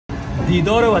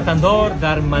دیدار وطندار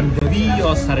در مندوی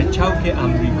یا سر چوک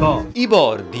امریکا. ای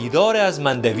بار دیدار از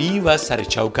مندوی و سر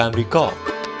چوک امریکا.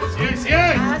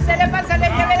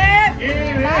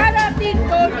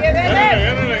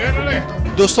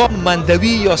 دوستان مندوی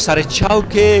یا سر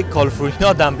چوک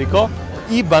کالیفرنیا در امریکا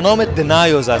ای به نام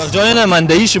دنایوز است. جای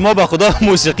مندوی شما به خدا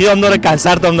موسیقی هم داره،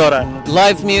 کنسرت هم داره،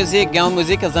 لایف میوزیک، گام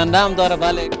موزیک زنده هم داره.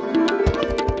 بله.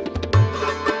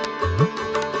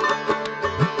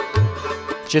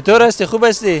 چطور هستی؟ خوب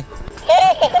هستی؟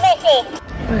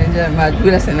 اینجا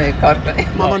مجبور هستیم کار کنیم.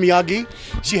 ماما میاگی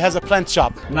she has a plant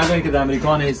shop. نگویی که در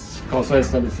امریکا نیست کاسای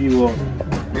استالفی و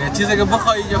چیزی که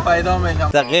بخوای اینجا پیدا میشه.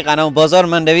 دقیقاً بازار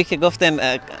مندوی که گفتین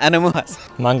انمو هست.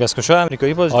 من از کجا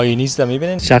امریکایی باز آیینی است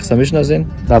میبینین؟ شخصا میشناسین؟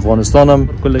 در افغانستان هم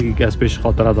کلی که از پیش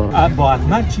خاطره داره. با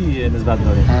حتما چی نسبت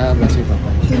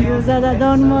دارین؟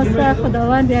 روزادادان ماست،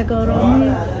 خداوند یک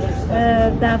آرامی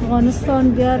در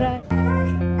افغانستان بیاره.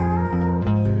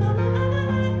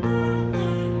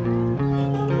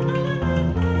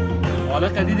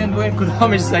 حالا دیدن باید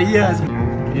کدامش صحیح است.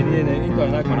 این کار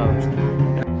نکنه.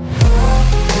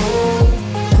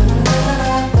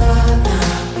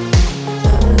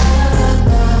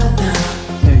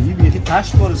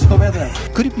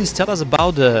 Could you please tell us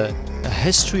about the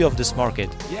history of this market?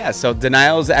 Yeah, so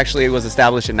Denials actually was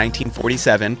established in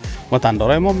 1947.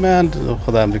 وطندار ما من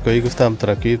خدا امریکایی گفتم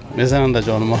ترکی میزنن در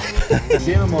جان ما.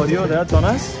 فیلم ماریو در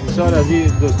تانست. بسیار از این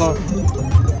دوستان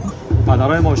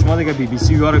مادرای ما شما دیگه بی بی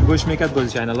سی رو گوش میکرد،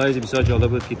 باز چینل‌های بسیار جالب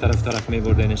بود که طرف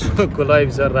می‌بردنش. کلاه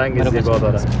بسیار رنگ زیبا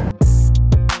داره.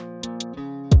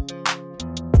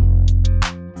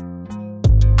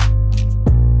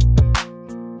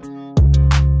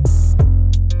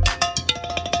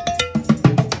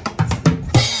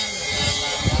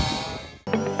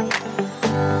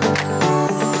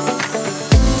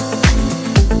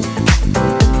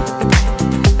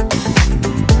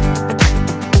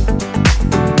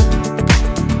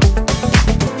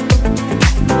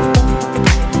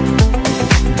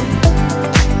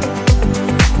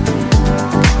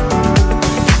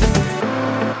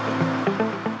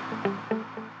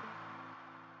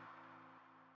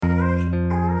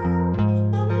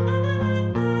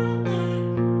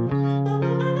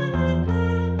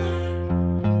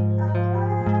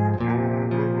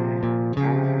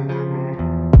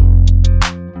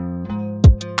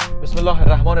 بسم الله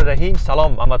الرحمن الرحیم.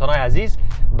 سلام هموطنان عزیز،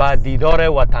 به دیدار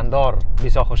وطندار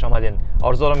بسیار خوش آمدین.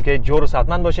 آرزو دارم که جور و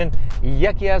صحتمند باشین.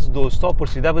 یکی از دوستا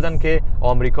پرسیده بودن که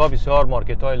آمریکا بسیار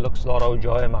مارکت های لوکس داره و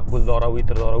جای مقبول داره و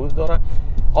ایتر داره و داره،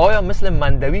 آیا مثل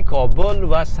مندوی، کابل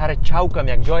و سر چوک هم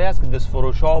یک جای است که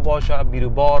دستفروشا باشه،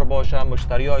 بیروبار باشه،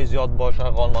 مشتری های زیاد باشه،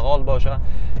 غالمغال باشه؟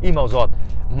 این موضوعات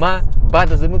من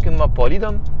بعد از اینکه که من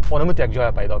پالیدم اونموت یک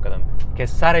جای پیدا کردم که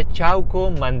سر چوک و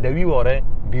مندوی واره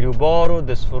بیروبار و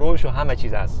دستفروش و همه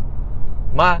چیز هست.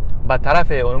 من به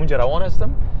طرف اونمونجا روان هستم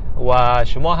و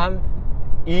شما هم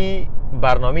این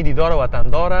برنامه دیدار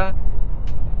وطندار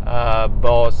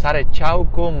با سر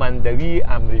چوک و مندوی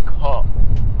امریکا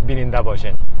بیننده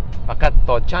باشین. فقط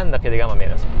تا چند دقیقه دیگه ما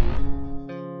میرسم.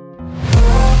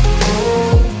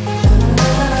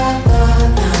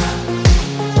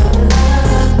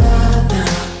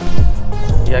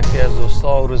 یکی از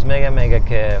دوستا روز میگه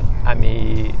که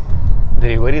امی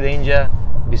دریوری در اینجا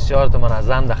بسیار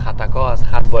منظم در خطکا از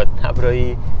خط باید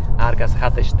نبرایی، هر کس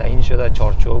خطش تعیین شده،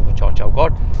 چارچوب و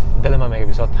چارچوکارت. دل من میگه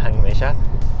بسیار تنگ میشه.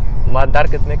 ما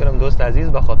درکت میکنم دوست عزیز،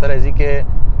 به خاطر از اینکه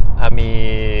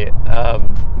امی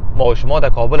ما و شما در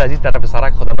کابل از این طرف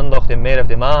سرک خودمون انداختیم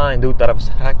میرفتیم، ما دو طرف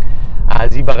سرک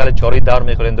از این بغل چاری دار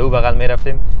میخوریم، دو بغل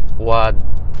میرفتیم و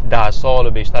 10 سال و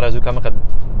بیشتر از او کم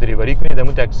دریوری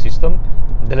کنید در یک سیستم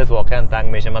دلت واقعا تنگ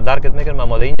میشه. من درکت میکنم،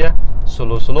 اما اینجا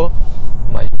سلو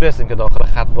مجبور هستیم که داخل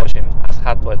خط باشیم، از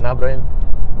خط باید نبریم،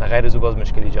 غیر از او باز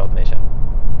مشکل ایجاد میشه.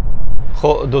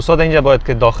 خب دوستا اینجا باید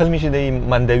که داخل میشید این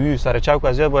مندوی و سر چوک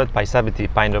از باید پیسه بدی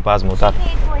 5 روپیه از موتر.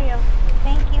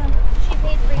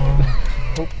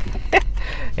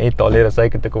 این تالی رسایی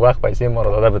که تکو وقت پیسه ما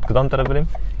رو داده بود. کدام طرف بریم؟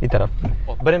 این طرف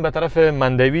بریم به طرف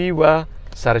مندوی و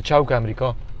سر چوک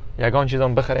امریکا، یگان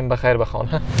چیزام بخریم بخیر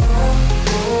بخانه.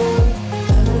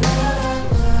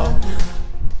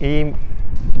 این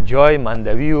جای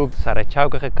مندوی و سر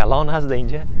چوک کلان هست در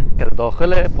اینجا که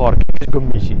داخل پارکینگش گم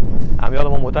میشی. همیالا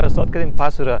ما موتر استارت کردیم،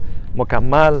 پس رو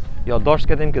مکمل یادداشت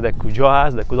کردیم که در کجا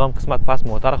هست، در کدام قسمت پس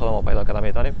موتر خود ما پیدا کردیم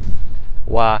میتونیم.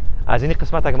 و از این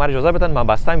قسمت اگه من اجازه بدن من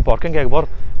بسته این پارکینگ یک بار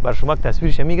بر شما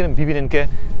تصویرش میگیرم ببینین که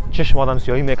چشم آدم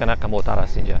سیاهی میکنه که موتر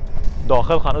هست اینجا.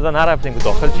 داخل خانوزه نرفتیم که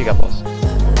داخل چی گپ است.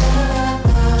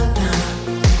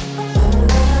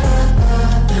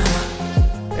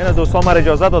 این دوستان ما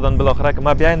اجازه دادن بالاخره که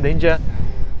ما بیایم اینجا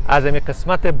از این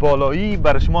قسمت بالایی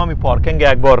برای شما می پارکینگ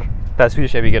یک بار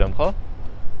تصویرش بگیرم. خب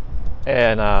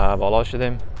نه بالا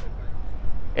شدیم.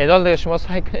 اینال دیگه شما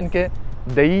سعی کنین که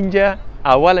در اینجا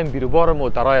اول بیروبار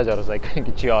موترهای از رو سعی کنین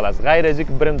که چی حال است. غیر از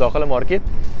اینکه بریم داخل مارکت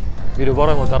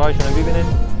بیروبار موترهایشون رو ببینین.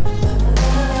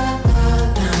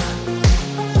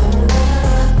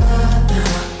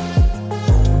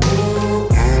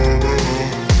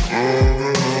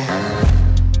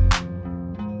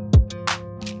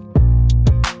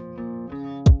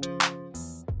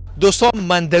 دوستان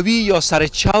مندوی یا سر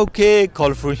چوک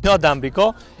کالیفرنیا در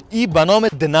امریکا ای به نام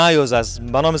دنایوز است،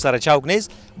 به نام سر چوک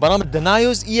نیست، به نام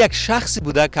دنایوز. ای یک شخصی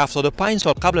بوده که 75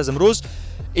 سال قبل از امروز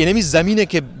اینمی زمینه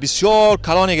که بسیار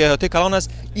کلان احاطه کلان است،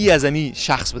 ای از امی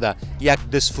شخص بوده. یک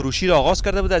دست فروشی را آغاز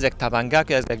کرده بوده از یک تبنگه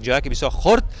که از یک جایی که بسیار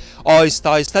خرد، آهسته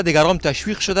آهسته دیگران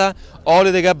تشویق شده،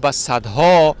 آل دیگه به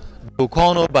صدها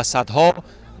دکان و به صدها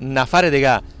نفر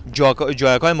دیگه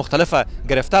جایگاه مختلف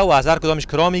گرفته و از هر کدامش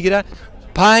کرا میگیره.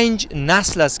 5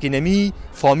 نسل است که نمی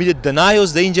فامیل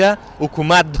دنایوز در اینجا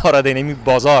حکومت داره در نمی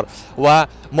بازار و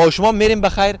ما شما میریم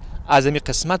بخیر از این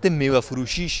قسمت میوه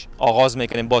فروشیش آغاز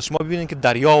میکنیم. با شما ببینید که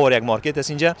دریا و یک مارکت است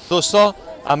اینجا. دوستا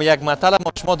اما یک مطلب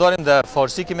ما شما داریم در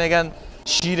فارسی که میگن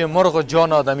شیر مرغ و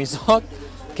جان آدمی زاد،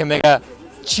 که میگه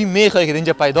چی میخوای که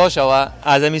اینجا پیدا شوه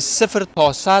از این 0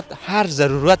 تا 100 هر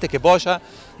ضرورتی که باشه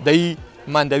در این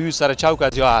مندوی و سر چوک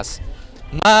از جا هست.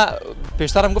 ما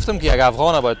پیشترم گفتم که یک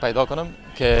افغان باید پیدا کنم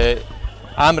که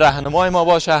هم راهنمای ما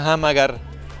باشه، هم اگر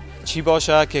چی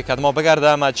باشه که قدما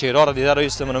بگرده. ما چهره را دیده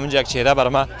رایستم و اینجا یک چهره برای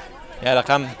ما یک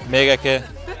رقم میگه که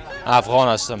افغان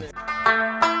هستم.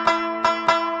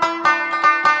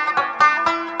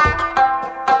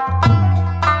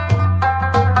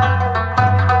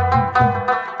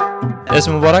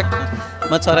 اسم مبارک؟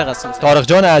 من طارق هستم. طارق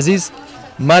جان عزیز،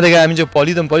 ما دیگه همینجا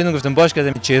پالیدم گفتم باش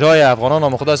که چهرهای افغانان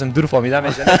نام خدا هستم دور فهمیدم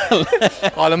میزنه.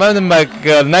 حالا من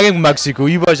نگم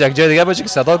مکزیکویی باشه یک جای دیگه باشه که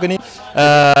صدا کنی.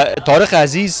 طارق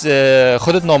عزیز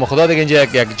خودت نام خدا دیگه اینجا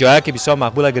یک جایی که بسیار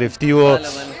مقبول گرفتی و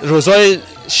روزهای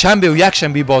شنبه و یک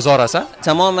شنبه بازار هست.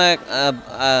 تمام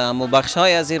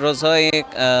بخش‌های از این روزهای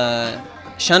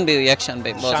شنبه و یک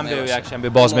شنبه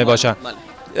باز می باشه.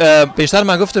 پیشتر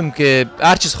من گفتم که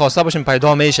هر چیز خواسته باشیم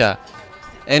پیدا میشه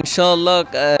ان شاء الله.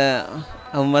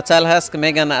 مثل هست که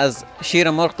میگن از شیر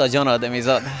مرغ تا جان آدمی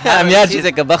زاد، هر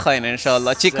چیزی که بخواین ان شاء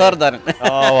الله. چی کار دارین؟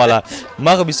 والا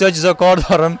ما بسیار چیزا کار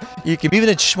دارم. این که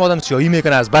ببینید چشم آدم سیاهی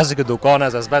میکنه از بس که دکان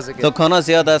است، از بس که دکانا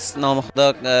زیاد است. نام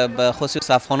خدا به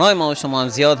خصوص افغانای ما و شما هم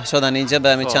زیاد شدن اینجا به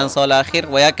همین چند سال اخیر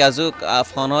و یک از او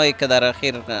افغانایی که در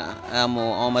اخیر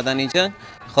آمدن اینجا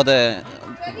خود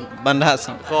بنده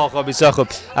هستم. خب بسیار خوب.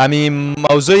 همین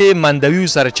موضوع مندوی و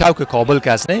سر چوک کابل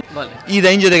که هست نه؟ این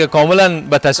اینجا دیگه کاملا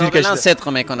به تصویر کشیده. کاملا صدق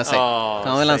میکنه.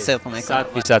 کاملا صدق میکنه.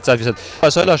 100%.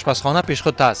 وسایل آشپزخانه پیش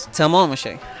خود هست. تمام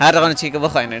میشه. هر رقم چیزی که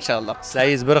بخواین ان شاء الله.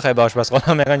 سعید برو خیلی به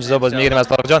آشپزخانه میگن چیزا باز میگیریم از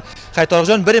طارق جان. خیلی طارق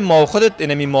جان بریم ما خودت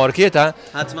اینمی مارکت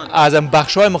حتما از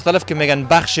بخش‌های مختلف که میگن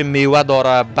بخش میوه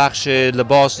داره، بخش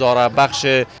لباس داره، بخش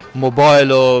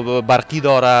موبایل و برقی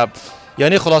داره.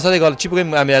 یعنی خلاصه دیگه چی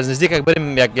بگیم از نزدیک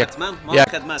بریم یک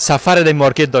سفر در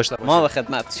مارکت داشته باشیم. ما به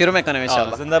خدمت شروع میکنیم ان شاء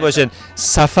الله. زنده باشین.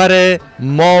 سفر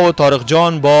ما و طارق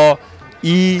جان با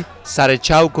ای سر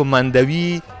چوک و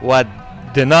مندوی و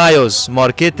دنایوز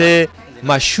مارکت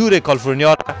مشهور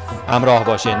کالیفرنیا همراه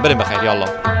باشین. بریم بخیر. یالا.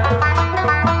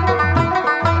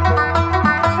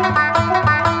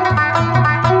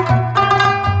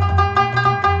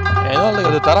 اینا دیگه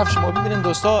دو طرف شما ببینید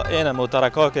دوستا، این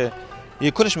موترکا که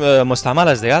این کلش مستعمل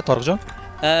است دیگه طارق جان؟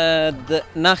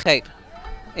 نه خیر،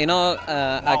 اینا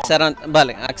اکثرا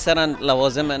بله اکثرا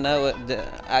لوازم نه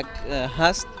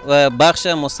هست و بخش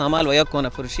مستعمل و یا کونه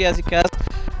فروشی از که هست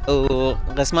و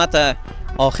قسمت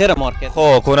آخر مارکت.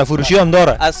 خب کونه فروشی هم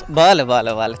داره؟ بله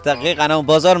دقیقاً.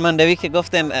 بازار مندوی که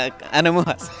گفتین انمو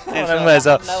هست.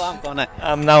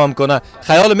 نوام کنه.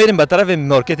 خیال میریم به طرف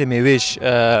مارکت میوهش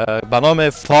به نام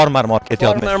فارمر مارکت.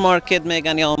 فارمر مارکت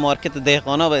میگن یا مارکت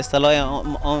دهقانا به اصطلاح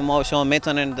ما. شما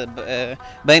میتونین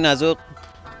بین از او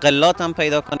غلات هم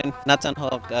پیدا کنین، نه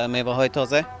تنها میوه های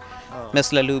تازه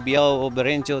مثل لوبیا و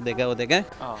برنج و دیگه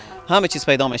همه چیز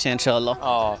پیدا میشه ان شاء الله.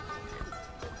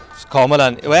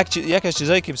 کاملا. و یک از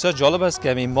چیزایی که بسیار جالب است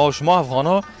که ما و شما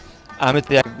افغانا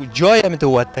یک جای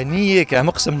وطنیه که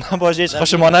همه قسم نباشه،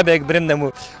 خوش ما نبیگ بریم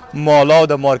در مالا و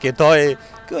در مارکت های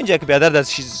که اونجا که بیادر از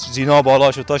زینا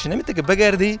بالا شد تاش نمیته که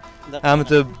بگردی هم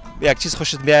تو یک چیز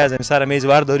خوشت بیاد از سر میز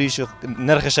ورداریش و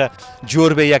نرخش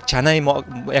جور به یک چنه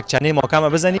محکم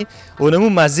بزنی و نمو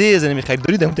مزه زنی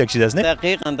خریداری دم یک چیز است نه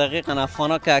دقیقاً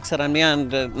افغانا که اکثرا میان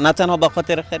نه تنها به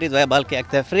خاطر خرید و بلکه یک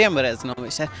تفریح هم برای از اینا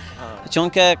میشه چون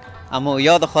که اما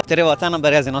یاد خاطر وطن هم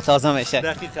برای از اینا تازه میشه.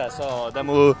 دقیقاً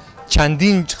دمو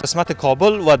چندین قسمت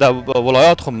کابل و در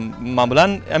ولایات خب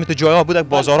معمولا همین تو جاها بود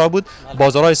بازارها بود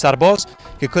بازارهای سرباز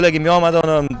که کلگی می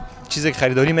آمدن چیزی که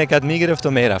خریداری میکرد میگرفت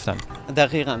و میرفتن.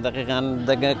 دقیقاً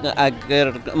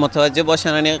اگر متوجه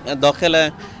باشن یعنی داخل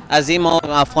از این ما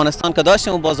افغانستان که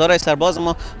داشتیم و بازارهای سرباز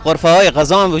ما غرفه های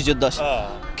غذا هم وجود داشت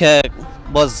که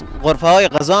باز غرفه های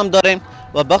غذا هم داریم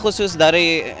و بخصوص در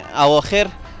اواخر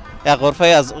یک غرفه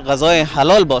از غذای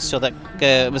حلال باز شده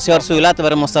که بسیار سهولت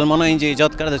برای مسلمانان اینجا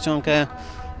ایجاد کرده چون که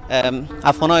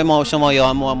افغانای ما و شما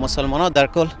یا مسلمانان در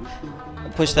کل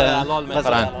پشت حلال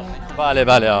میخورن. بله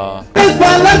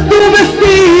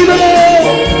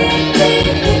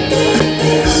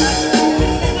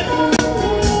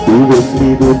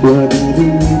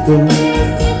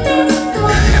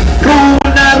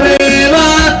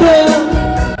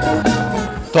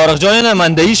طارق جان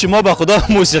مندوی شما به خدا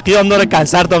موسیقی هم داره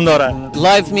کنسرت هم داره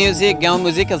لایو میوزیک یا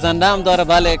موزیک زنده هم داره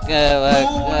بله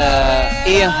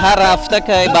این هر هفته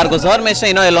که برگزار میشه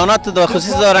اینا اعلانات دو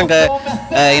خصوصی دارن که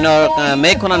اینا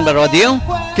میکنن به رادیو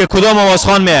که کدام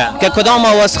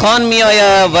آوازخوان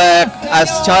میآید و از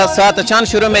ساعت چند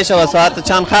شروع میشه و ساعت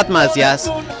چند ختم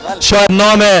است شاید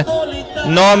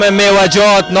نام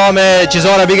میوجات نام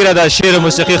چیزا رو بگیره در شعر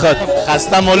موسیقی خود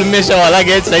خسته معلوم میشه والا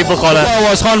گیت صحیح بخونه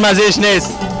آوازخوان مزهش نیست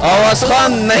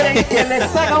آوازخوان نه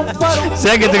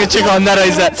سگه دیگه چی کنده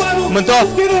رایزه منتها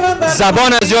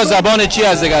زبان از یا زبان چی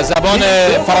از دیگه زبان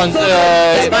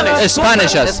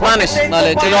اسپانیش است اسپانیش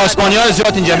بله اسپانیا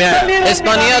زیاد اینجا میاد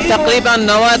اسپانیا تقریبا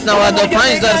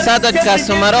 90-95%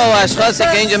 کاستومرها و اشخاصی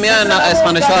که اینجا میان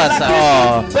اسپانیش ها هستن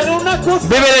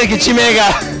ببینید که چی میگه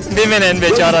ببینن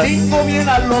بیچاره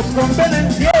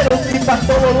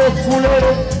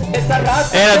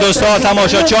این دوستا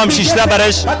تماشاچی هم شیشته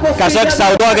برش کسا که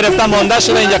سودا گرفتن مانده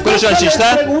شده اینجا کلشان شیشته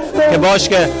که باش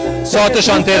که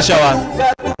ساعتشان تیر شود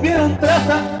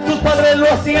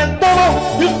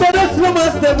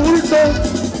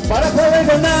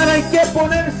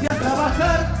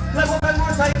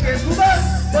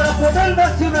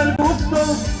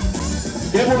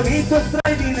Qué bonito es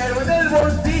traer dinero en el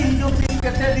bolsillo sin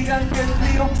que te digan que es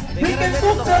mío, ni que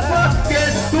tú sepas que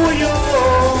es tuyo.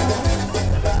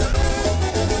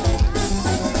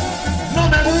 No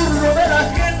me burlo de la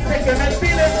gente que me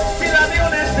pide si la veo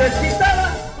necesitada.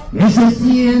 ¿Qué se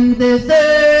siente ser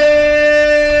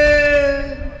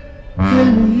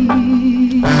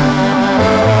feliz?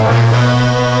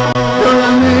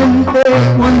 Solamente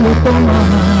cuando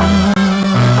tomas.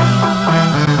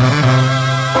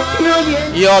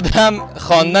 یادم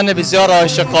خواندن بسیار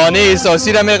عاشقانه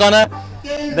احساسی را میخوانه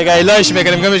دیگه ایلایش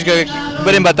میکنیم که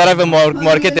بریم به طرف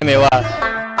مارکت میوه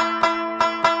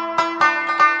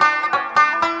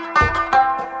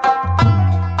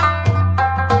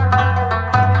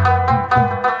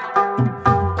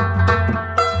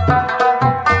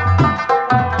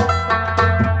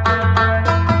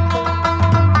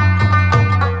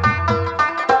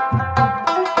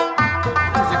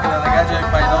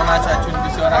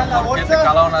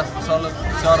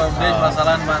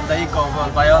مثلا مندوی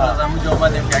کابل بیان از همونجا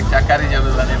اومدیم که یک چکری جا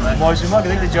بزنیم ما شما که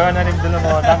دیگه جای نریم دل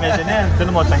ما نمیشه نه دل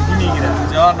ما تنگی میگیره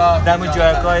جا نه دم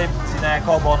جایکای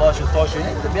سینه‌کا بالا شد تا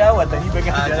شد بیا وطنی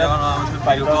بگم جا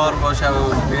نه پیروکار باشه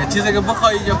و چیزی که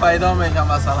بخوای اینجا پیدا میشه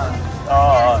مثلا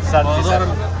بازار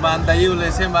مندوی و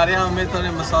لیسه مریم هم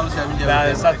میتونیم مثالش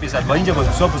اینجا 100% با اینجا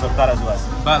بزرگتر از او است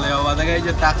بله و دیگه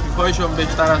اینجا تخفیفایشون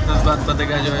بیشتر است نسبت به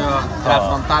دیگه جایا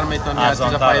ارزان‌تر میتونی از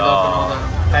چیزا پیدا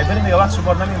کنی بریم یه وقت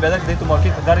شما نمیم بیادر که تو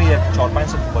مارکت در یک 4-5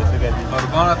 سال باید بگردیم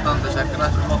قربانتان تشکر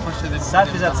از شما خوش شدیم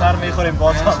 100% سر میخوریم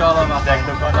باز ان شاء الله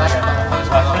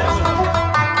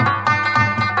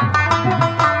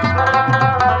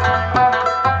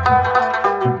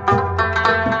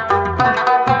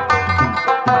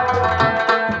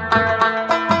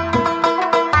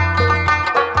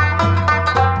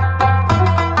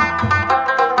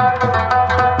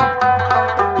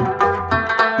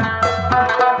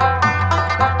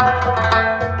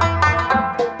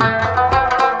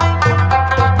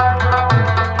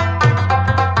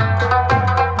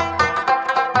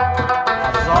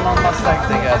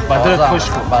بدرت خوش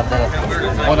کن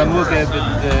اونمو که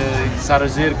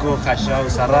سرازیر کو خشا و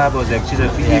سره باز یک چیز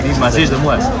فیلی مزیج دمو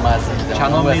است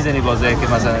چنان میزنی بازه که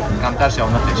مثلا کمتر شو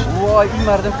نخش وای این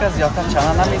مردم که زیادتر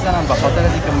چنان نمیزنن به خاطر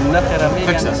اینکه نخره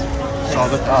میگن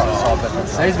ثابت.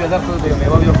 سایز بیادر خود دیگه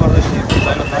میوه بیا کار داشتیم.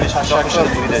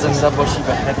 زنده باشی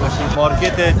بهتر باشی.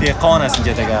 مارکت دیقان است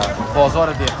اینجا دیگه.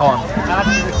 بازار دیقان. هر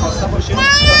چیزی خواسته باشید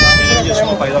اینجا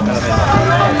شما پیدا کنید.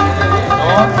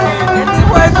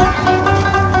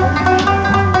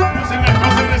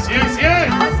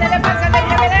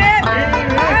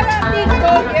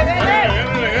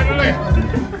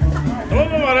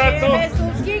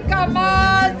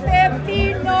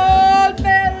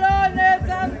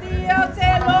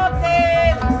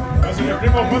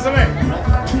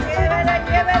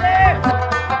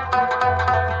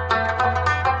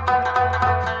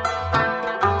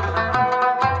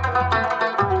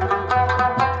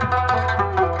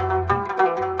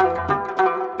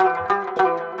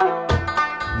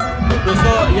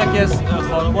 یکی از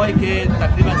خانمایی که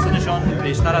تقریبا سنشان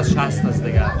بیشتر از 60 است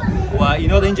دیگه و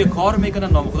اینا در اینجا کار میکنن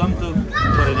نام خودم تو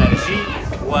انرژی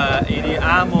و اینی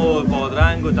ام و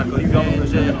بادرنگ و ترکاری بیام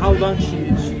میشه. How long she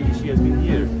has been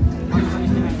here?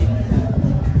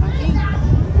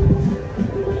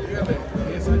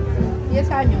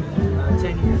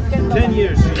 10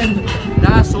 years.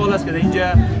 10 سال است که در اینجا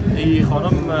این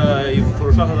خانم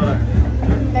فروشگاه داره.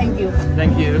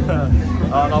 Thank you.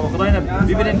 نام خدا اینه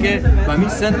ببینید که با می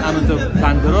سن همونطور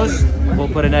تندرست و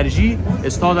پر انرژی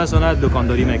استاد است و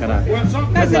دکانداری میکنه.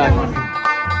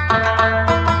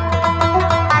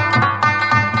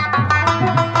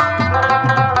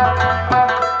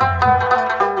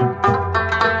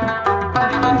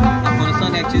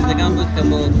 افغانستان یک چیز دیگه هم بود که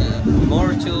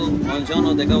مرچ و بانجان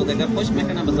و دیگه خوش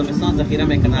میکنن و زمستان ذخیره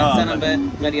میکنن. اصلا به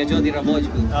غریجادی رواج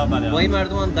بود و این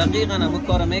مردمان دقیقا هم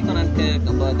کار میکنن که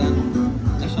بعدا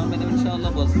نشان بدیم انشاءالله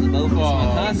باز به اون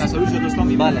قسمت هست. تصاویر شد دوستان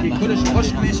میبینید که کلش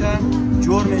خشک میشه،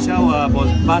 جور میشه و باز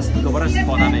بس دوباره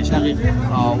استفاده میشه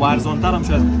و ارزانتر هم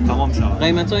شاید تمام شود.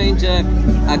 قیمت های اینجا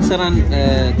اکثرا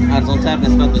ارزانتر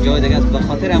نسبت به جای دیگه است به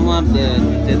خاطر هم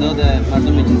تعداد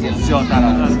مردم اینجا زیادتر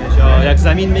است. یک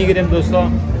زمین میگیریم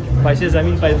دوستان، پیسه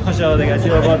زمین پیدا شده دیگه چه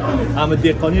بعد هم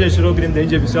دهقانی رو شروع کنیم.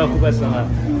 اینجا بسیار خوب است،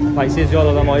 پیسه زیاد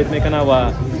آدم عاید میکنه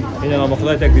و این نام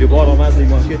خدا تکبیر بار آمد این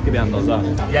مارکت که به اندازه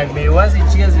یک میوه از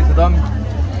چیزی از کدام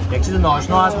یک چیز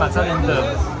ناآشنا است مثلا این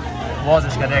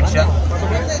وازش کرده یک شب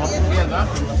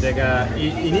دیگه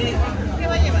اینی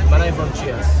برای فهم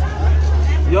چی است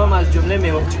یا از جمله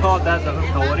میوه چا در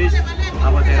خوارج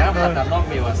اما دیگه خطرناک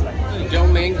میوه است. جو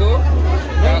mango.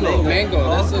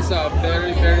 This is a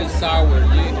very sour.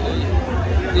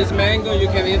 This mango you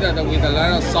can eat it with a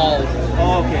lot of salt.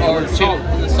 Or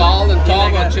salt and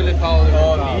top or chili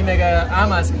powder. این میگه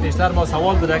ام است بیشتر ما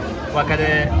سوال بوده و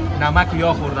کده نمک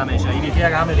یا خورده میشه. این یکی یک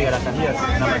ام دیگه رقمی است،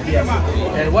 نمکی است.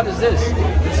 And what is this?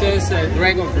 This is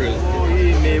dragon fruit.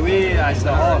 این میوه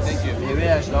اژدها است.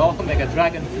 میوه اژدها میگه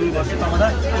dragon fruit است.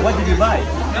 What did you buy?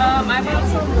 My mom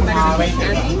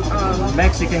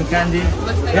Mexican candy.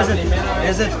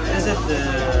 Is it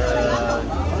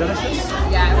delicious?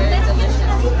 Yeah, very delicious.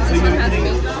 So you're eating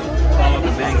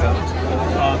the mango.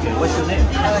 Okay, what's your name?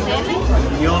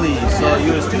 Yoli. So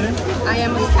you're a student? I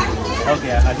am a student.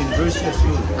 Okay, at university or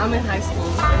school? I'm in high school.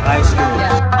 High school.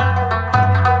 Yeah.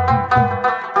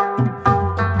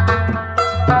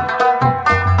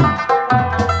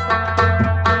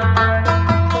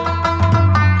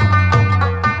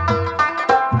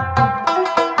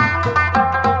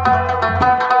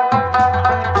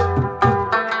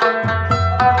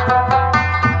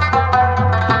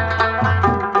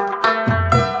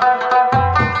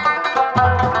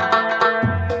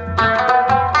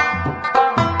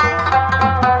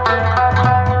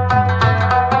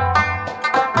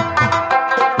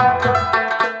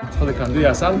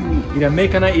 اصل ایره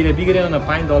میکنه ایره بگیرن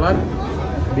 $5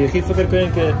 بیخی فکر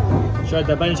کنین که شاید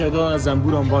در بینش یک دو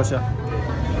زنبور هم باشه.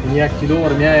 این 1 کیلو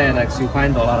ور میایه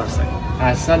 $35 است.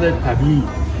 اصل طبیعی.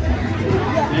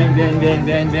 بین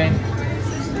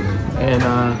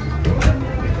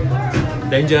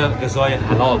در اینجا غذای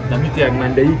حلال نمیت یک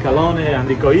مندوی کلان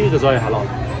امریکایی غذای حلال.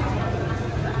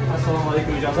 السلام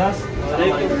علیکم اجازه است؟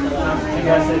 علیکم.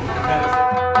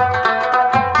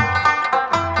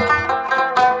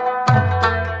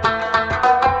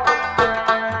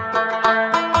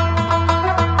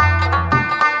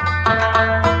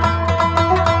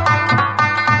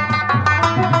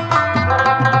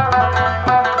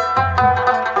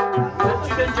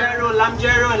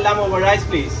 Rice,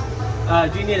 please.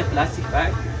 Do you need a plastic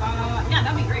bag? Yeah,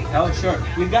 that'd be great. Oh, sure.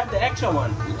 We got the extra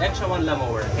one lamb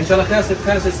over. Inshallah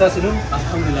خیر استاسینم.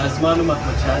 الحمدلله اسمانو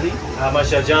محمد شادی.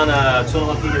 ماشا جان څو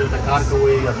وخت د کار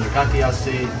کوي امریکا کې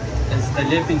یاستئ؟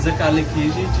 استلې 15 کال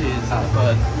کېږي چې په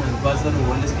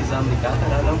 2019 کې ځم امریکا ته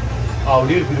راغلم او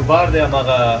ډیر بیروبار دی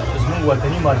هغه زموږ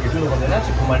وطني مارکیټونو باندې نه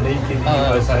چې کومنډي کې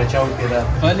دی سره چاو کې ده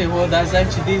بله هو دا ځای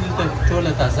چې دی دلته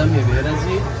ټوله تازه میوې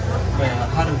راځي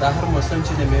د هر موسم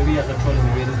چې د میوې هغه ټوله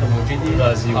میوې دلته موجودې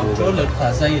او ټوله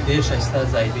تازه یې ډېر ښایسته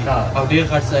ځای دی او ډېر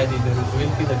غټ ځای دی د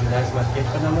روزویل کې د بینایز مارکیټ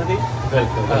په نامه دی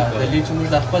دلیل چې موږ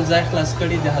د خپل ځای خلاص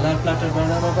کړي د حلال پلاټر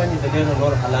برنامه باندې د ډېرو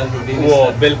نور حلال ډوډۍ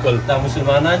بالکل دا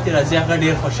مسلمانان چې راځي هغه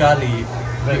ډېر خوشحاله وي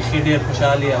بیخي ډېر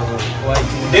خوشحالي او وایي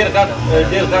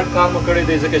ډېر غټ کار مو کړی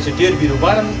دی ځکه چې ډېر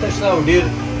بیروبار هم دلته شته او ډېر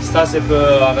ستاسې په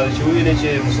هغه چې وویلې چې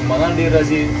مسلمانان ډېر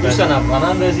راځي خصوصا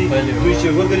افغانان راځي دوی چې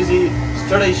وګرځي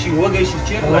ستړی شي وږی شي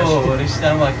چېرته راشي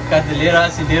رښتیا حقیقت دلې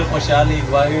راسي ډېر خوشحالي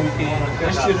وایم کې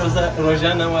کاشکې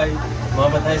روژه نه وای ما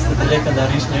به تاسو ته دلې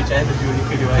کنداري شنه چای ته جوړې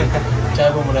کړي وای چای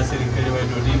به مو راسره کړي وای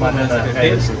ډوډۍ به مو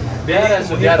راسره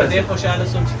بیا ډېر خوشحاله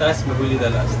شوم چې تاسو مې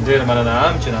ولیدلاست ډېر مننه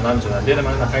هم چنان ډېر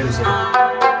مننه خیر اوسئ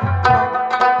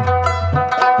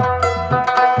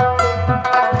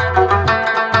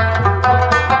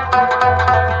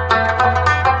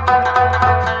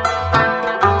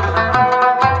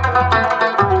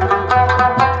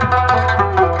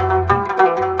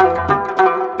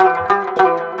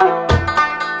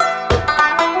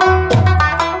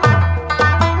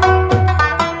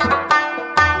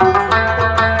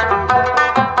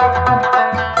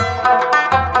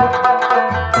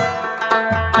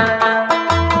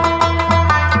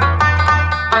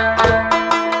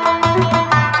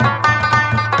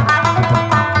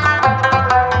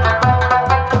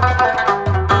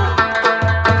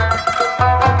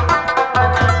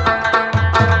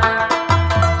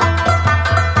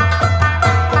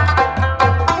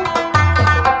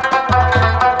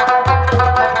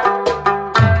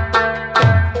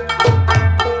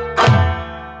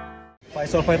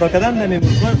پیدا کردن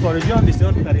نمی‌مونن خارجی هم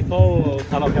بسیار طریقا و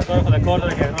خلاقیت‌های خود کار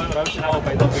داره که اینا رو روش نو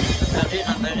پیدا کنیم.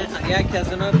 دقیقاً یکی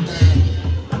از اینا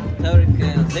طوری که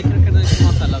ذکر کردن که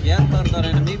ما خلاقیت کار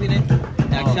داره می‌بینیم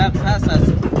یک شخص هست از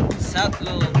سطل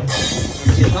و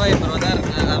چیزهای برادر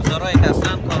ابزارهایی که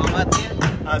اصلا کارآمد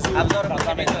نیست ابزار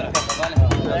موسیقی داره.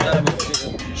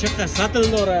 چقدر سطل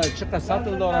داره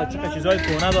چقدر چیزهای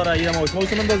کهنه داره یه ما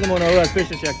اسمش بندازیم اون از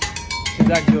پیشش یک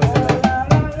چیزک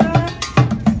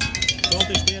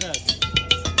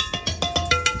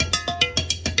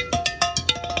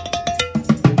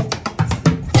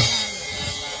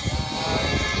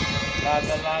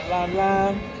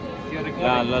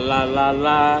دیگه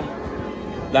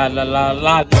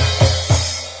لا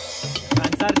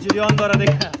انصر جریان داره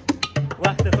دیگه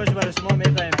وقت خوش برای شما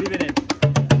می‌خوایم ببینیم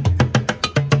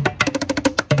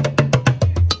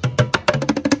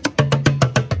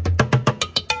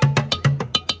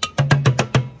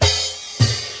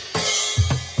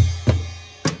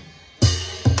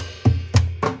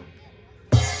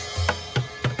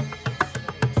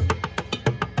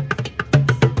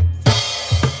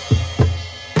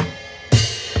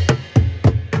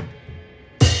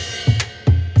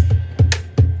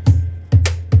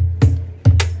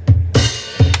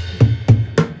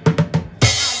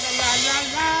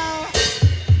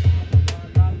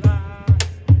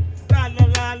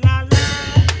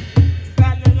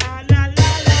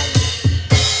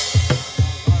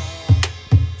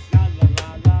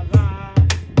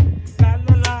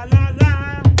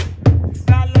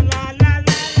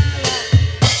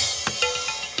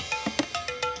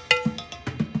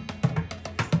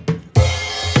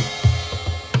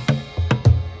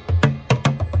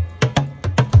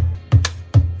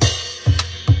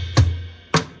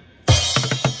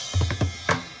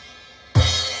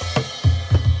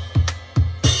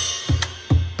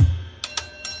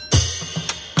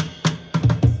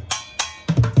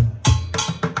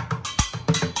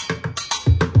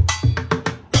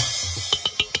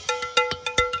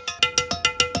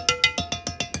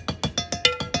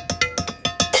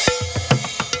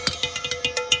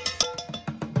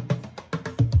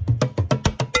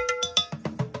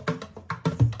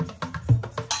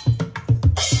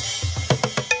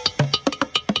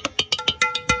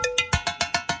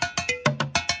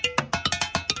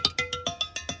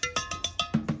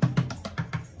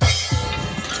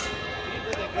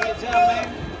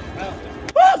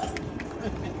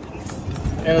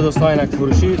این دوستان اینک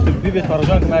فروشی تو بی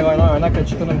خارجان که نگاه اینا اینک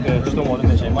چی کنم که چطور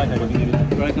معلوم نشه مایک اگه بگیرید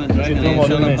چطور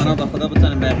معلوم نشه خدا به خدا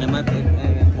بتونیم به قیمت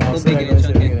خوب بگیرید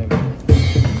چون که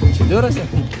چی دور است؟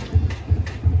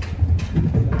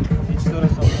 چطور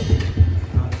است؟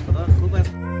 خدا خوب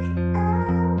است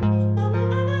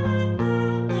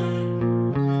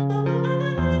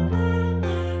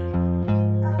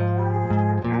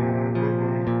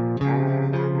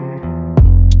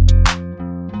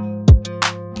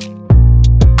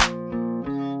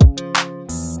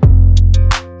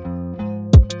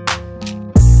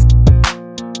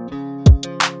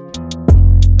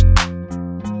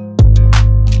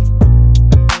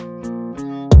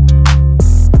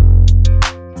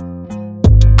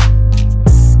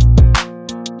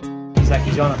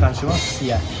اسم شما؟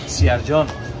 سیاهی جان.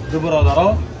 دو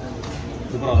برادرها؟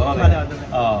 بله.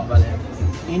 بله.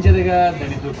 اینجا دیگه در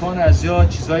این دکان از یا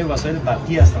چیزای وسایل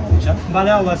برقی هستن میشن؟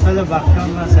 بله وسایل برقی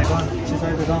هم هستگان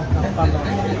چیزای بدان کلا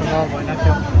وینک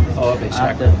بشک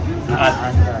عطر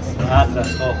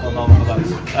نام خدا.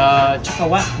 چقدر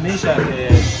وقت میشه که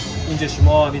اینجا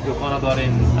شما این دکان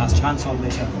دارین؟ از چند سال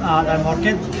میشه؟ در مارکت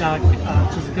چیزی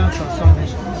کم 4 سال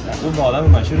میشه. اون آدم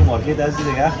مشهور مارکت از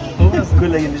دیگه خوب است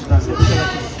کل این میشناسه.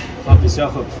 بسیار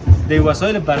خوب. دی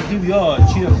وسایل برقی یا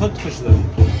چی خود خوش داری؟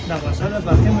 نه وسایل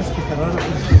برقی هم اسپیکرها رو خوش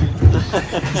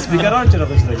اسپیکرها چرا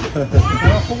خوش داری؟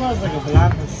 خوب است دیگه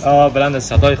بلند است. بلند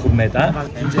صدای خوب میده.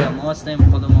 اینجا ما هستیم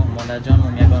خودمون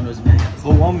مادرجانمون یگان روز میایم.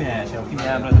 خوب هم میایه شوکی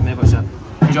میام رد میباشن.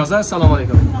 اجازه است. سلام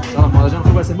علیکم. سلام مادرجان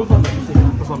خوب هستین؟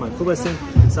 بفرمایید. خوب هستین؟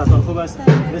 سلام خوب است.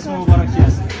 اسم مبارک چی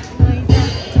است؟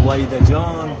 وحیده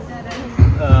جان.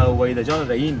 وحیده جان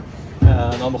رئیم.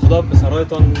 نام خدا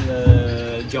پسرایتان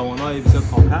جوانای بسیار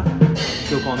کامپه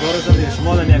دکاندار هستند.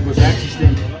 شما در یک گوشه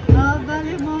کشیدین؟ بله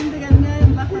ما هم دیگه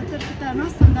میاییم به خاطر که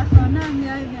تناستم در خانه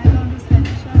میاییم یگان روز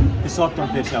کنشان 20 تن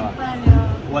پیر شود.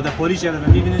 بله. و در پولیش رو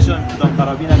میبینیشان کدام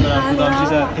خرابی نکنن، کدام چیز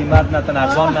قیمت نتن،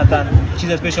 ارزان نتن، چیز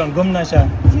از پیشان گم نشه.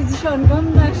 چیزشان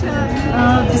گم نشه.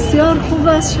 بسیار خوب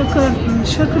است.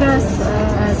 شکر است.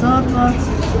 1000 بار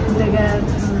دیگه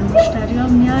مشتری ها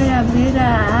میایه میره.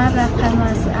 هر رقم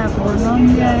از افغان ها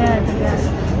میایه دیگه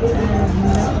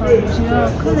خارجی ها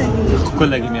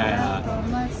کلگی میایه.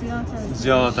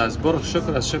 زیاد از برخ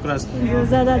شکر است.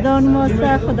 زددان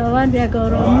ماسته خداوند یک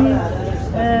آرامی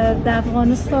در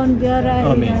افغانستان بیاره.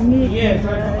 آمین.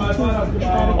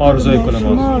 آرزوی کل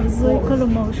ما. آرزوی کل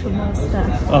ما و شماست.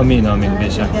 آمین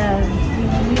بشک.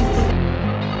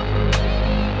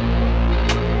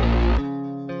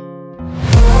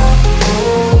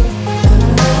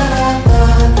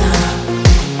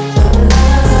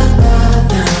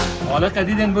 حالا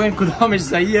قدیدن بگین کدامش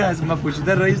صحیح است. من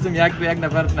پوشیده رئیسم یک به یک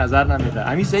نفر نظر نمیده.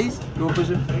 همین صحیح است؟ دو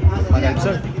پوشه مگر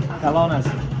بسیار کلان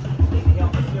است.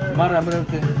 من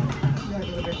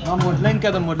مدلنگ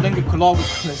کردم. مدلنگ کلا بود.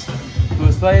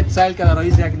 دوستای سایل که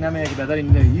رئیس یک نمی یک بدر این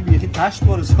نهی بیخی تشت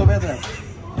بارسو بده.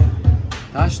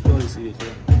 تشت بارسی بیخی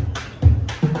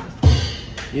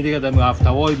یه دیگه در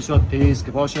هفته‌های بسیار تیز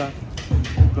که باشه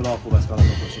کلا خوب است. برای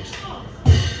پوشش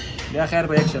بیا خیر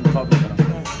با یک انتخاب میکنم.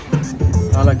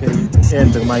 حالا که این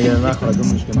دیگه من یه نخواهد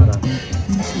دومش که مرا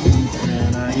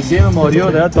این گیم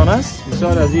ماریو در تان است.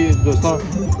 بسیار از این دوستا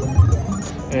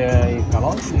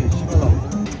کلان چی بلا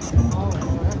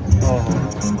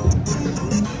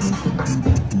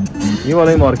این والا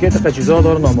این مارکت که چیزا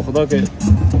داره نام خدا که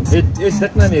هیچ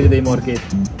دق نمیرید این مارکت.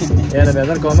 یعنی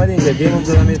بیادر که آمدی اینجا گیم هم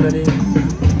زده میدنی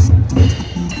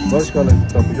باش کالا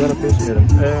تا کجا رو پیش میرم.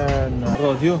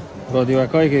 رادیو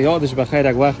اکایی که یادش بخیر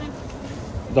یک وقت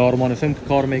دارمان فیلم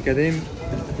کار میکردیم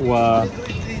و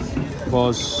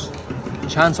باز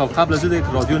چند سال قبل از این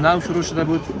رادیو نو شروع شده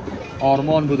بود.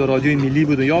 آرمان بود و رادیو ملی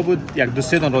بود و یا بود یک دو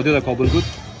سه دان رادیو در کابل بود.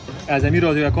 از همین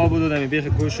رادیو اکا بود و در بیخ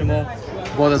کوش شما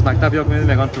بعد از مکتب یا میدیم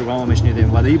میگن پروگرام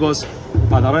میشنیدیم. ولی باز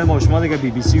پدرای ما شما دیگه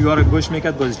بی بی سی یار گوش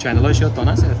میکرد. باز چنل‌هاش یاد تا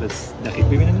نست حفیظ دقیق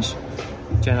ببیننش.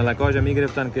 چنل‌هاش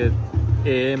میگرفتن که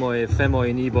ام و اف ام و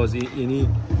اینی باز اینی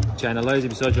چنل‌های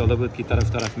بسیار جالب بود که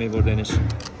طرف میبردنش.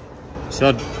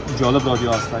 بسیار جالب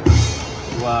رادیو هست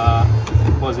و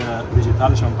باز این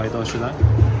دیجیتالش هم پیدا شده.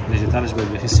 دیجیتالش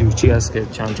باید بخی سیوچی هست که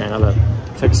چند چنل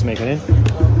فکس میکنین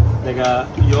دیگه.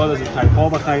 یاد از تایپ ها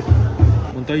بخیر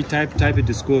منتهای تایپ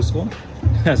دیسکورس کن.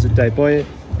 از تایپ های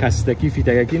کستکی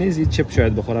فیتگکی نیست. این چپ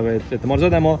شاید بخوره به اعتماد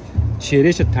زد اما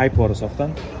چهرهش تایپ ها رو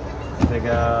ساختن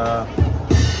دیگه.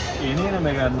 اینی رو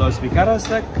میگن لاسپیکر هست.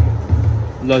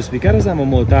 لاسپیکر هست اما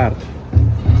موتر.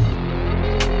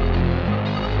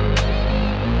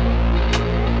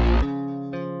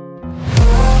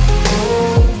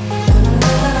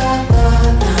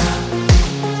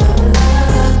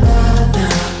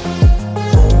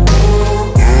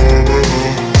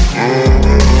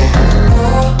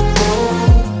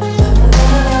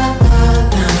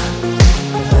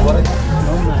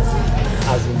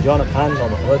 جان پنج نام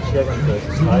خدا چیه که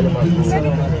اسماعیل من خصوصا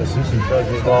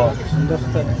با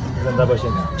زنده باشین.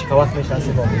 چه وقت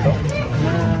میشناسید با آمریکا؟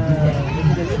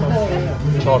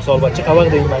 4 سال بعد. چه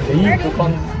وقت این مندوی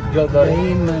دکان جا داره؟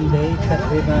 این مندوی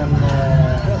تقریبا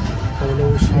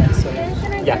پولوش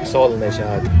 1 سال میشه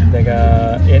دیگه.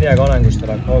 یعنی یگان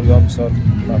انگشترک ها یا بسیار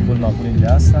معقول اینجا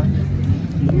هستن.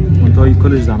 منتهای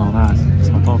کلش زنانه است.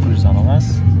 قسمت ها کلش زنانه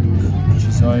است.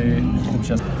 چیزهای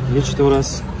خوبش هست. یه چطور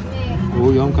است؟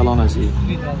 او هم کلان هستی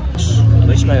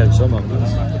همش میاد چطور ممنون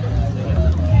است.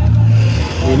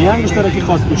 اینی هم اشتراکی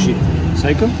خواست پوشید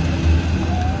سایکل؟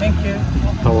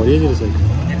 تاوایه جیره سایکل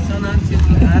ارزان هم چیزی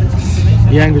هر چیزی میشه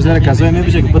یه انگوزه کسایی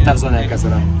میپیچه که بترسانه یک کسی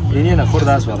را. اینی نه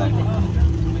خورده است والا.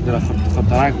 در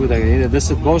خطرناک بود اگه این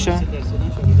دستت باشه.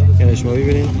 که شما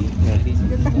ببینید.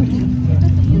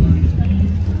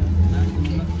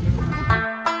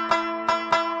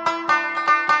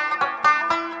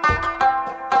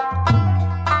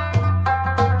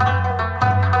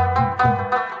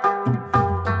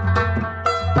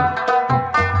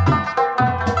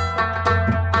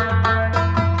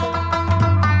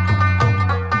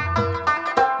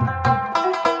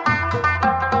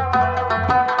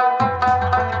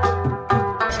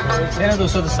 این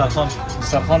دوستان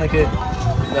دسترخوانه که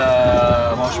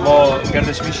ما شما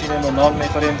گردش میشینیم و نان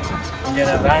میخوریم. اینجا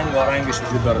رنگ و رنگش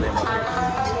وجود داره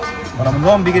ما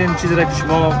نام بگیریم چیزی را که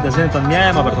شما در ذهنتان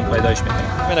میایه ما براتون پیدایش میکنیم.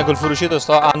 این گل فروشی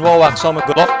دوستا انواع و اقسام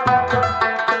گلا.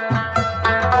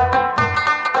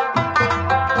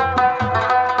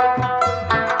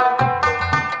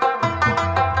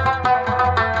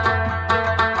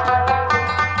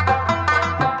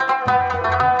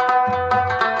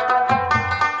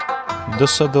 $275.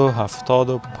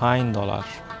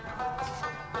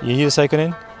 یه سعی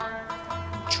کنین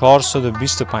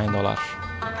 $425.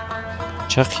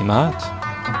 چه قیمت؟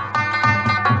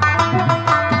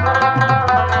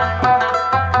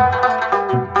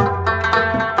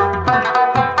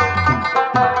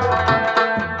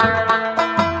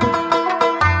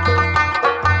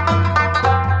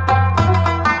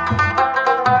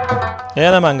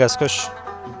 یه منگسکش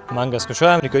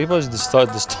های امریکایی باز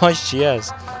دستاش چی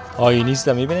است؟ آینیست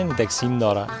هم میبینین تقسیم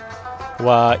داره و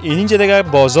اینجا دیگه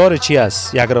بازار چی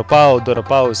است؟ 1 روپا و 2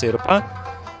 روپا و 3 روپا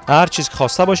هر چیز که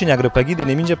خواسته باشین 1 روپگی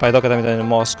اینجا پیدا کرده میتونین.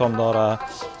 ماسک هم داره،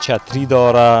 چتری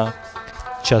داره،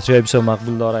 چتری های بسیار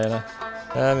مقبول داره.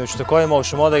 یعنی اشتکای ما و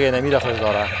شما دیگه نمیره خود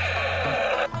داره،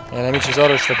 یعنی همین چیزها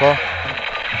رو اشتکا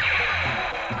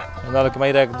اینا که من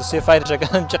یک دو سه فایده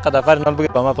شکنم چقدر فر نال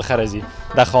بگیر با ما بخرزی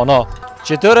در خانه.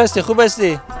 چطور هستی؟ خوب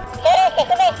هستی؟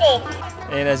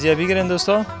 این ازیه بگیرین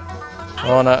دوستا.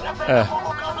 آنه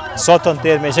ساتان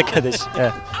تیر میشه کدش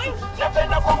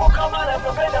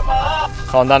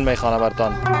خواندن میخوانه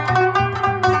برتان.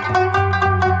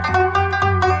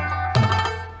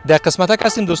 در قسمت ها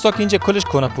هستیم دوستا که اینجا کلش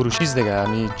کنه پروشیز دیگه.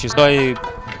 همین چیزهای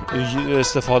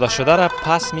استفاده شده را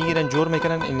پس میگیرن جور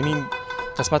میکنن. این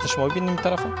قسمت شما ببینیم این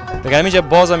طرف دیگه. همینجا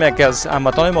بازم یک از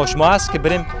هموطنان ما شما هست که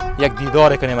بریم یک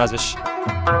دیدار کنیم ازش.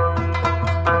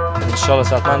 انشالله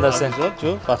صحتمند هستین.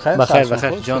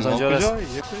 بخیر جان جان است.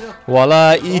 والا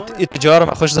این تجارت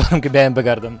من خوش دارم که بیایم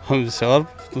بگردم. بسیار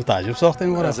تعجب ساختیم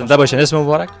مبارک. زنده باشین. اسم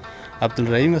مبارک؟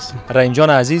 عبدالرحیم است. رحیم جان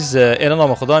عزیز، این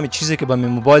نام خدا همین چیزی که به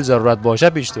موبایل ضرورت باشه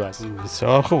پیش تو است.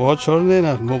 بسیار خوب. ها چور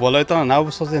نه موبایلتان نو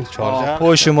بسازین. چارجر،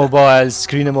 پوش موبایل،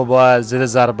 اسکرین موبایل، ضد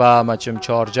ضربه، مچم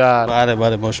چارجر.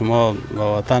 بله ما شما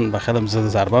با وطن بخیرم ضد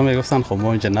ضربه میگفتن. خب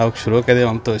ما اینجا نو شروع کردیم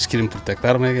هم تو اسکرین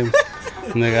پروتکتور میگیم.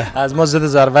 نگاه از ما ضد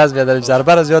ضربه از بیادر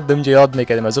ضربه را زیاد دمجه یاد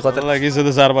میکردیم از خاطر لگی ضد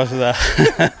ضربه شده.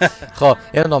 خب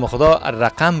این نام خدا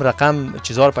رقم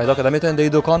چیزا رو پیدا کرده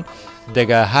میتونید در دکان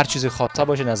دیگه. هر چیزی خواسته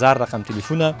باشه نظر رقم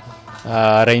تلفن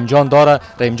رحیم جان داره.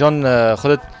 رحیم جان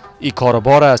خودت این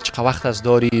کاروبار از چه وقت از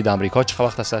داری؟ در امریکا چه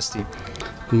وقت هستی؟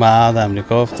 ما در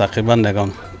امریکا تقریبا نگم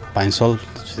 5 سال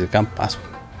چیزی کم پس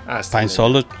 5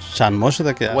 سال و چند ماه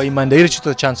شده که. و این مندوی رو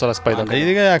چطور چند سال است پیدا کردی؟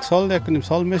 دیگه 1 سال 1.5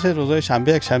 سال میشه. روزهای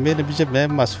شنبه یک شنبه بیچه به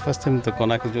مصرف هستیم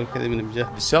دکانه که جور کردیم اینجا.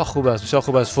 بسیار خوب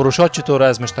است. فروشات چطور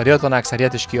است؟ مشتریاتون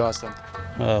اکثریتش کیا هستند؟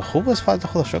 خوب است. فضل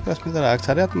خدا شکر است. میذاره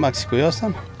اکثریت مکزیکویی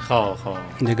هستن. خب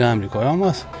دیگه امریکایی هم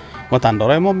هست.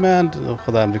 وطندارای ما میان.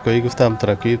 خدا امریکایی گفتم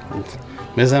ترکی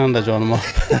میزنن در جان ما.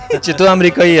 چطور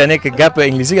امریکایی؟ یعنی که گپ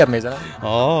انگلیسی گپ میزنن؟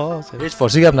 هیچ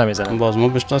فارسی گپ نمیزنن. باز ما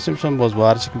بشناسیمشون. باز با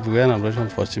هر چی که بگن امروزشون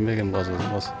فارسی میگن. باز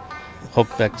خب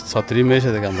یک ساتری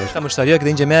میشه دیگه. باشه مشتری‌ها که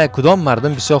اینجا میاد کدام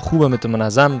مردم بسیار خوبه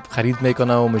منظم خرید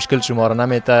میکنه و مشکل شما رو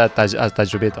نمیته از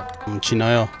تجربه تا؟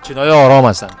 چینایا آرام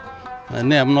هستن.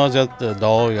 نه اونا زیاد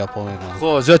دعا یا پا میکنن.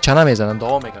 خب زیاد چنه میزنن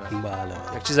دعا میکنن.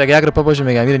 بله یک چیز اگه 1 روپا باشه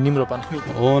میگم میره نیم روپا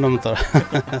نمیده. اونم تو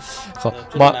خب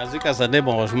ما نزدیک است نه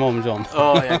با شما اونجا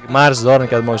یک مرز دارن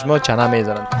که ما شما چنه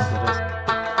میزنن.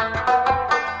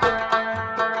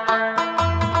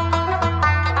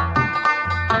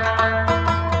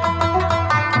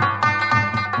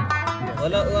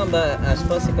 حالا او هم به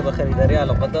اشخاصی که به خریداری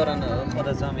علاقه دارن خود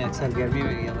از هم یک سرگرمی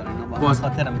میگه برای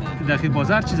خاطرم میاد. داخل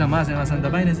بازار چیزا مثلا در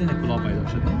بین زین کلاه پیدا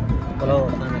شده. کلاه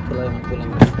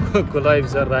من کلاه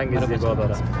بسیار رنگ زیبا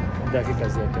داره. دقیق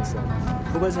از یک کس.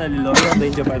 خوب است لیلام رو در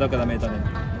اینجا پیدا کرده میتونید.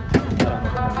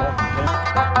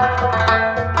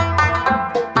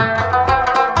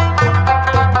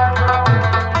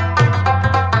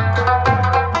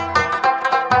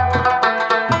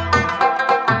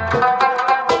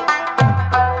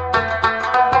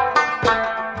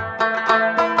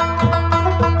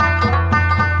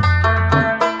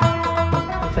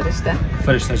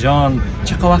 فرشته جان،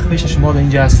 چقدر وقت پیش شما در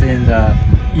اینجا هستین؟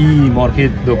 این مارکت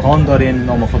دکان دارین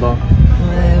نام خدا؟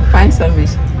 5 سال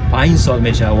میشه. 5 سال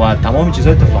میشه و تمام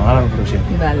چیزای طفلانه رو میفروشین؟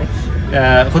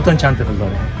 بله. خودتان چند طفل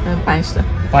دارین؟ 5 تا.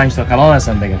 5 تا کلان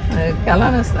هستن دیگه؟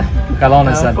 کلان هستن. کلان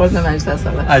هستن. خودم 18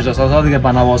 ساله. 18 ساله دیگه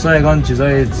با نواسا یگان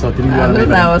چیزای ساتری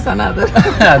میارن. نواسا نداره.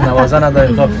 نواسا نداره.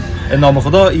 خب نام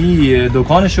خدا این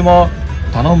دکان شما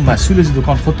تنها مسئول از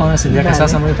دکان خودتان هستین؟ یک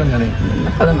اساس هم رویتان یا نه؟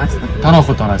 خودم هستم. تنها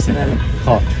خودتان هستین؟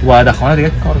 خب و در خانه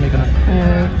دیگه کار میکنن؟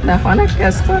 در خانه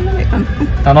کس کار نمیکنن.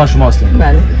 تنها شما هستین؟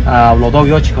 بله. اولادا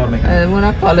یا چی کار میکنن؟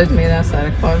 اونا کالج میرن، سر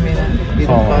کار میرن،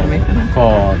 بیرون کار میکنن.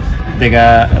 خب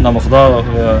دیگه نام خدا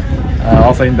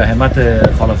آفرین به همت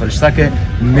خاله فرشته که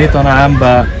میتونه هم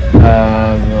به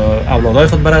اولادای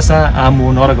خود برسه، هم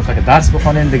اونا را گفته که درس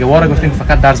بخونین، دیگه وارا گفتین که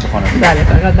فقط درس بخونن. بله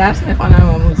فقط درس میخونن و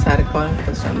اون سر کار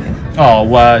خودشون میرن.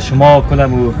 و شما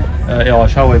کلمو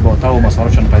اعاشه و باتا و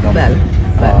مصارفشون پیدا میکنین.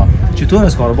 بله. چطور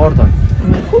از کاروبارتان؟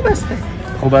 خوب است.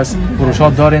 خوب است.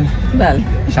 فروشات دارین؟ بله.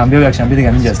 شنبه و یک شنبه دیگه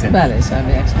اینجا هستین؟ بله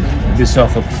شنبه یک شنبه. بسیار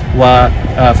خوب. و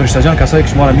فرشته جان، کسایی که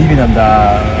شما را میبینن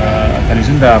در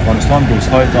تلویزیون در افغانستان،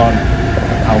 دوستهایتان،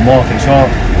 همه خیشا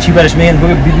چی برش میگن؟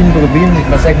 ببین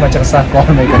مثلا یک مچه سخت کار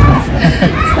میکنن.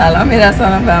 سلام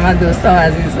میرسانم به همه دوستان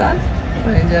عزیزان.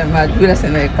 اینجا مجبور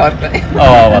هستیم کار کنیم.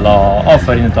 والا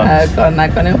آفرین تان. کار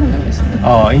نکنیم خونه میشه.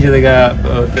 اینجا دیگه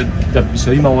در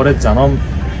بسیاری موارد زنان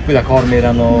در کار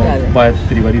میرن و باید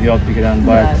پریوری یاد بگیرن،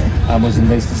 باید اما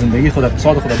زندگی خود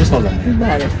اقتصاد خود بسازن.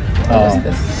 بله.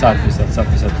 100%.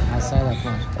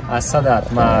 از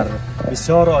مر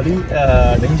بسیار عالی.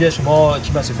 در اینجا شما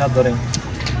چی مسئولیت دارین؟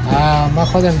 من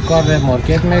خودم کار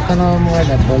مارکت میکنم و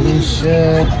در پالیش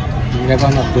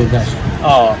میرگان اقدودش.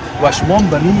 و شما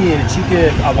بمی چی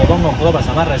که اولادان نام خدا به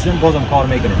ثمر رسیدن بازم کار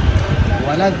میکنین؟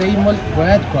 والا در این ملک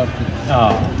باید کار کنیم.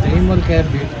 در این ملک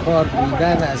بیکار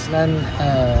بودن اصلا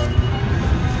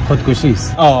خودکشی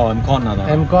است. امکان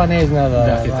نداره. امکان نیز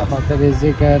نداره. خاطر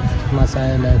ازی که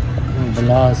مسائل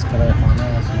بلاس کرای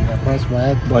خانه است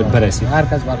باید برسید. هر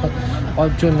کس بر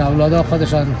خود چون اولادا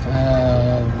خودشان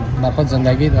بر خود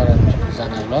زندگی دارن،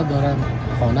 زن اولاد دارن،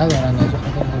 خانه دارن، از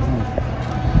خاطر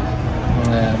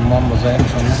ما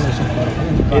مزاحمشان نمیشیم کار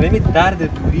کنیم. یعنی درد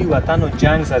دوری وطن و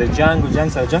جنگ سر جنگ و جنگ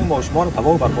سر جنگ با شما رو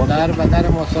تباه و برباد در بدر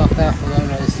ما ساخته خدا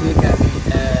رئیسی که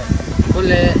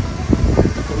کل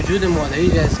وجود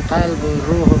مادری از قلب و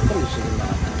روح و کل چیز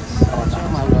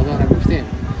ما اولادا رو گفتیم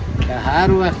که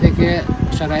هر وقتی که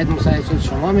شرایط مساعد شد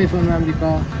شما میفهمم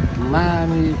امریکا، من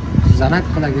زنک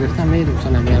خدا گرفتم میدم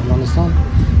سنم افغانستان،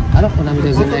 هر خودم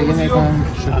میده زندگی میکنم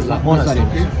از لحمان هستیم.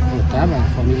 طبعا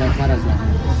فامیل اکبر از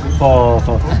لحمان.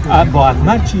 با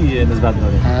اکبر چی نسبت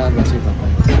داریم؟ بچه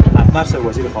کاکای اکبر سر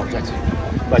وزیر خارجه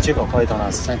بچه کاکایتان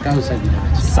هست؟ سکه و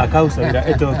سگیره. سکه و سگیره.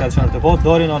 اتون کلشان ارتباط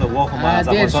دارین آن واقع ما از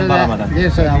افغانستان برآمدن؟ دیر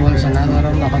شده اولش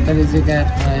ندارم به خاطر ازی که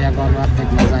یکان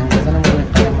وقتی که مزنگ بزنم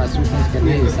و قدم مسئول هست که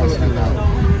نیست اصلا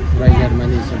برای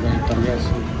جرمنی است و برای ایتالیا است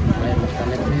و برای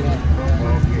مختلف میره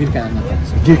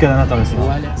گیر کردن نتانستیم.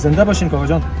 زنده باشین کاکا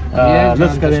جان،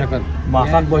 لطف کردین،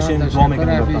 موفق باشین، دعا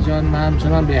میکنیم حفیظ جان. من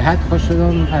همچنان به حد خوش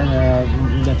شدم،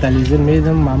 در تلویزیون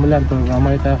میدم، معمولا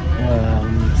پروگرام‌های تا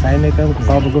سعی میکنم که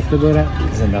خواب گفته دوره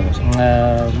زنده باشین.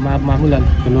 من معمولا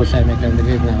کلو سعی میکنم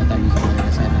دیگه نه تلویزیون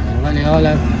سعی میکنم، ولی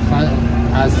حالا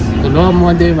از کلو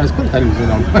مونده از کل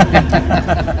تلویزیون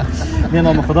می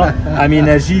نام خدا امی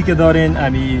انرژی که دارین،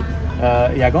 امی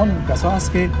یگان کسا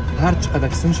هست که هر چقدر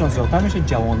سنشان زیادتر میشه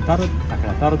جوانتر و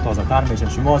تکراتر و تازه تر میشن.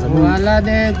 شما از اون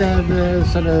ولده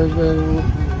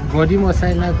بودی ما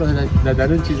سعی نکنه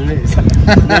در اون چیز نیست.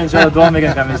 نه انشاءالله دعا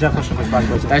میگم که همیشه خوش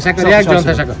باشید. تشکر یک جان،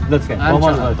 تشکر. لطفاً با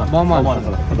ما خدایتان. با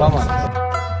ما.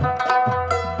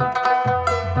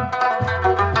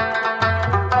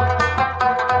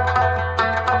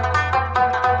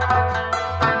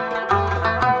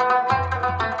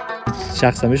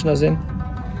 شخص میشناسین؟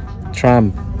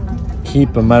 ترامپ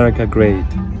Keep America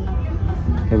Great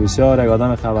که بسیار یک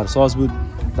آدم خبرساز بود.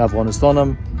 در افغانستان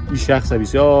هم این شخص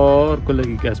بسیار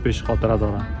کلی که از پیش خاطره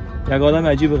دارم. یک آدم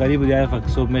عجیب و غریب بود. یک وقت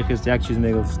صبح میخست یک چیز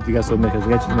میگفت، دیگه صبح میخست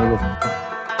یک چیز میگفت.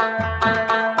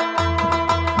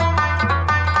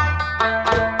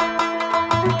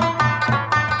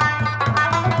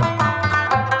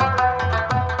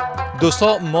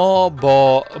 دوستا ما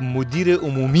با مدیر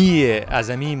عمومی از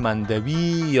این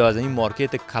مندوی یا از این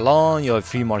مارکت کلان یا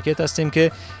فری مارکت هستیم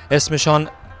که اسمشان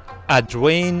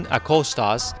ادروین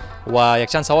اکوستا است و یک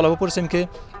چند سوال بپرسیم که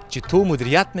چطور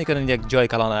مدیریت میکنن یک جای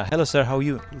کلان. Hello sir, how are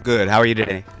you? Good, how are you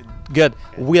today? Good.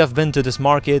 We have been to this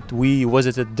market. We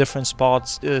visited different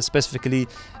spots, specifically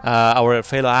our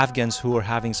fellow Afghans who are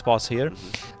having spots here.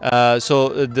 So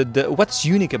what's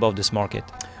unique about this market?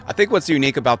 I think what's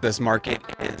unique about this market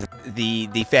is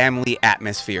the family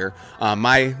atmosphere.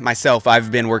 Myself, I've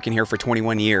been working here for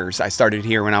 21 years. I started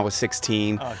here when I was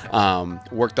 16.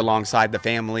 Worked alongside the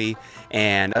family,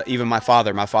 and even my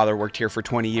father worked here for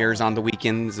 20 years on the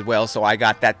weekends as well. So I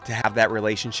got to have that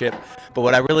relationship. But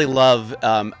what I really love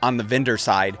on the vendor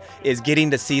side is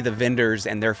getting to see the vendors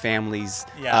and their families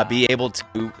be able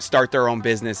to start their own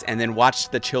business, and then watch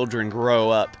the children grow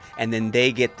up, and then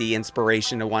they get the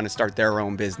inspiration to want to start their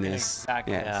own business.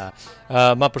 Exactly.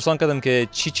 ما پرسان کردم که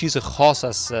چی چیز خاص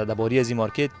است درباره از این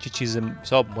مارکت، چی چیز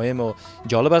حساب مهم و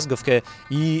جالب است. گفت که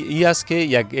این است که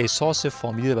یک احساس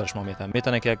فامیلی برش ما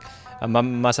میتونه که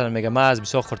مثلا میگم من از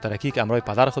بسیار خردترکی که امرای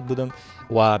پدر خود بودم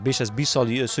و بیش از 20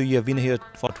 سال so you have been here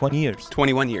for 21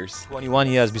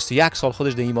 years 21 سال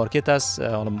خودش در این مارکت است،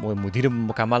 مدیر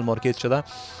مکمل مارکت شده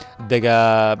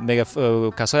دیگه. میگه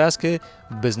کسایی است که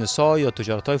بزنس ها یا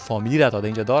تجارت های فامیلی را تا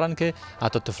اینجا دارن که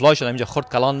حتی طفلایشون اینجا خرد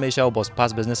کلان میشه و باز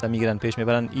پس بزنس هم میگیرن پیش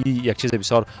میبرن. این یک چیز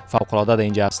بسیار فوق العاده در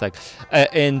اینجا است.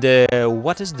 And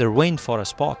what is the range for a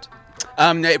spot?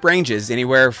 It ranges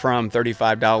anywhere from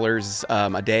 $35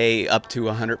 a day up to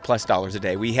 $100+ a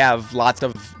day. We have lots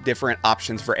of different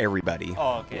options for everybody.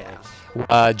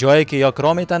 جایی که یا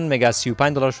کرا میتن میگه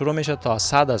 $35 شروع میشه تا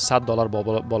 $100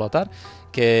 بالاتر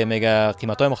که میگه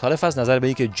قیمت های مختلف است نظر به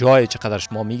اینکه جای چقدر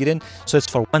شما میگیرین. So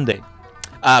it's for one day.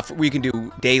 We can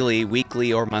do daily,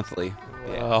 weekly or monthly.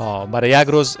 برای یک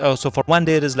روز. So for one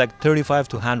day it is like 35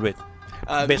 to 100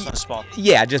 based on the spot.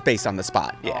 Yeah, just based on the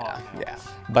spot. Yeah.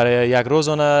 برای یک روز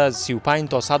اون 35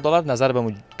 تا $100 نظر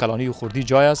به کلانی و خوردی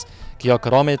جای است که یا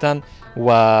کرا میتن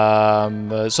و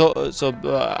so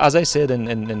as I said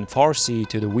in Farsi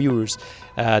to the viewers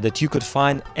that you could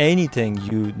find anything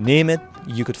you name it,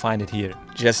 you could find it here.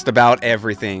 Just about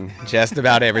everything.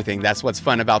 That's what's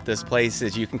fun about this place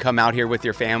is you can come out here with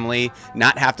your family,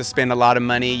 not have to spend a lot of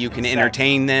money. You can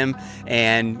entertain them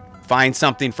and find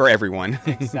something for everyone.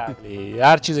 Exactly.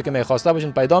 هر چیزی که می‌خواسته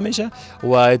باشین پیدا میشه و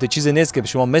این چیزی نیست که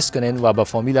شما مس کنین و با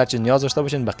فامیل هر چیز نیاز داشته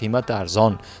باشین به قیمت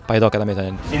ارزان پیدا کرده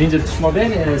میتونین. اینجا شما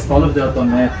ببین استالف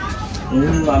دادن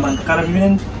این و من قرار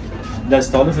ببینین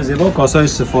استالف زیبا کاسای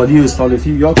استفادی و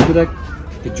استالفی یا کودک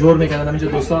که جور میکنن اینجا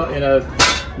دوستا. اینا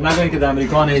نگوین که در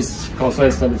امریکا نیست کاسای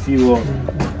استالفی و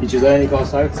این چیزای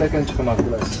کاسای سکن چه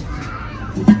مقبول است.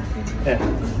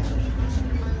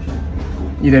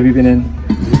 اینا ببینین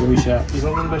میشه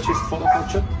ایران به چی استفاده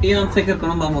شد. ایران فکر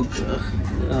کنم با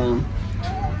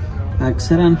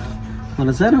اکثرا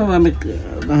منظر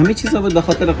و همه چیزا به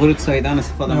خاطر قرود سایدان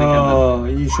استفاده می‌کردن.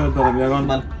 این شد برام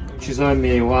یگان چیزای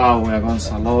میوه و یگان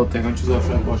سالاد یگان چیزا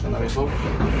شاید باشه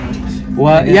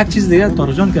و یک چیز دیگه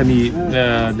تارجان که می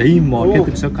در این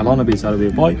مارکت بسیار کلان به سر به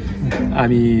پای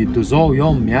امی دوزا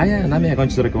یا میایه نمی یگان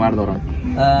چیزا رو که ور دارن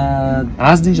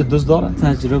از اینجا دوز دارن.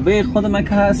 تجربه خودم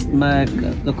که هست ما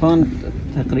دکان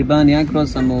تقریبا یک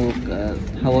روز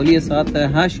حوالی ساعت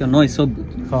 8 یا 9 صبح بود.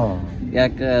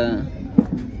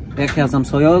 یکی از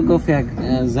همسایه‌ها گفت یک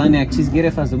زن یک چیز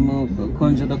گرفت از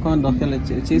کنج دکان داخل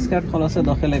چیز کرد خلاصه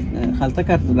داخل خلطه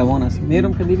کرد روان است.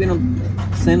 میرم که ببینم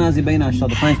سن از بین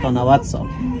 85 تا 90 سال.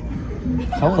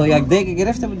 خب یک دیگه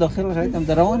گرفته بود داخل رایتم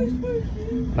در روان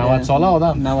 90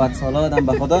 ساله آدم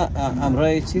به خدا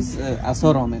امرای چیز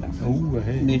اثر آمیره.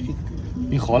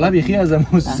 این خاله بیخی از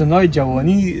سنای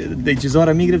جوانی دی چیزا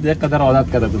رو میگرفت یک قدر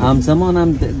عادت کرده بود. همزمان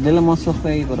هم دل ما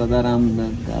سوخته برادرم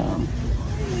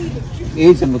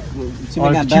چی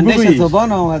میگن بندش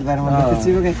زبان آمد برام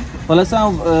چی بگم خلاص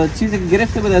چیزی که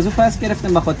گرفته بود از اون پس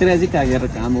گرفتم به خاطر از اینکه اگر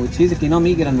اما چیزی که اینا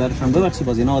میگیرن براشون ببخشید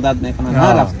باز اینا عادت میکنن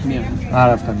هر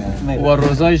هفته میان و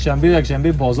روزای شنبه یک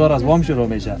شنبه بازار از وام شروع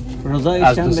میشه.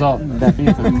 روزای شنبه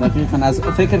دقیقاً از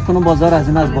فکر کنم بازار از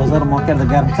این از بازار ما کرده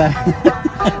گرمتر.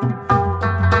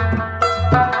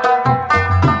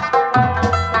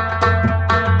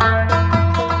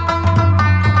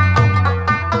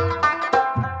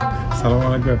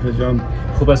 سلام علیکم حفیظ جان.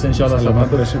 خوب است ان شاء الله. سلامت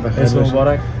باشید. بخیر. اسم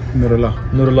مبارک.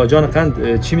 نورالله جان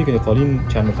قند چی میکنی؟ قالین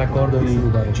چند نفر کار داری؟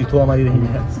 چی تو آمدی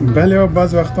اینجا؟ بله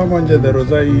بعض وقتا ما اینجا در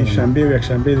روزای شنبه و یک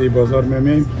شنبه دی بازار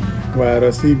میایم و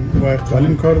راستی و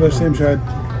قالین کار داشتیم شاید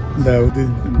در حدود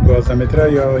 12 متر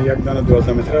یا یک دانه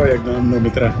 12 متر و یک دانه 9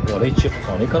 متر. والله چه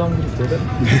خانه کلام گرفته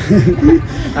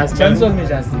از چند سال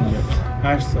میشه هستی اینجا؟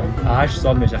 8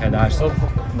 سال میشه. خیلی 8 سال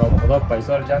نام خدا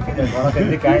پیسا رو جمع کنید وانا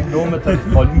خیلی که این 9 متر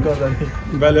قالین کار دارید.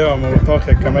 بله اما اتاق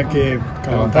کمک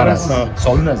کلانتر است.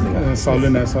 سالون است دیگه.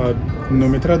 سالون است 9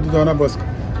 متر دو دانه باز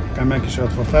کمک شاید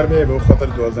خطر به خاطر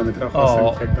 12 متر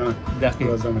خواستم فکر کنم دقیق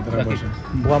 12 متر باشه.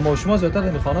 و ما شما زیادتر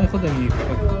در خانه خود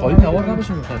قالین نوار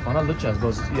نباشیم خانه لچ از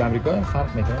باز امریکا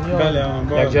فرق میکنه یا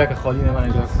بله یک جای که خالی میمونه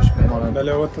یک جای خشک میمونه.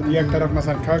 بله یک طرف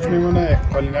مثلا کاج میمونه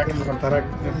قالین یک طرف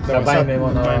زبان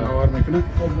میمونه نوار میکنه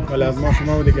ولی از ما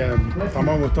شما دیگه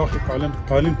تمام اتاق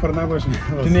قالین پر نباشه.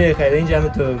 تو می خیلی اینجا هم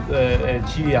تو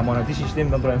چی امانتی شیشتیم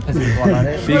برای پس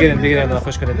خانه بگیرین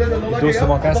خوش کنید دوست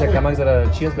ما کسی کمک زره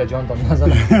چیز به جان تام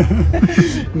نزنه.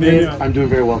 I'm doing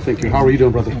very well, thank you. How are you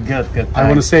doing, brother? Good. I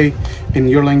want to say, in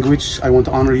your language, I want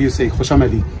to honor you, say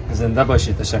خوشامدی. زنده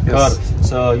باشید تشکر.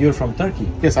 So you're from Turkey?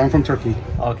 Yes, I'm from Turkey.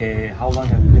 Okay, how long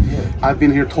have you been here? I've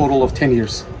been here total of 10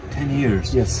 years. 10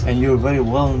 years? Yes. And you're a very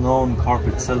well-known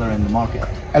carpet seller in the market?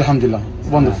 Alhamdulillah,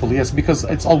 wonderful, yes, because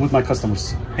it's all with my customers.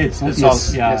 It's yes, all,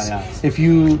 yes. yeah. If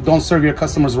you don't serve your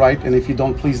customers right and if you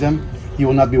don't please them, you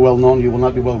will not be well known, you will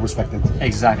not be well respected.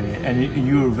 Exactly, and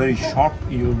you're very sharp,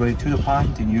 you're very to the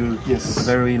point, and you're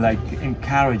very like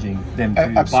encouraging them to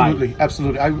absolutely, buy.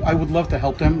 Absolutely. I would love to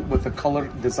help them with the color,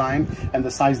 design, and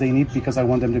the size they need because I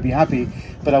want them to be happy.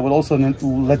 But I would also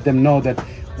let them know that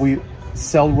we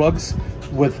sell rugs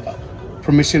with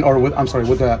permission or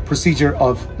with the procedure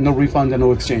of no refund and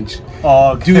no exchange.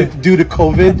 Due to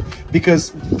COVID, because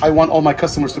I want all my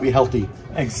customers to be healthy.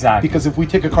 Exactly. Because if we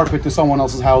take a carpet to someone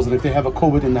else's house and if they have a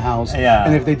COVID in the house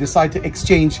and if they decide to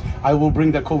exchange, I will bring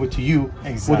that COVID to you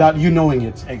without you knowing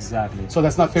it. Exactly. So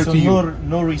that's not fair to you.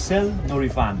 No resell, no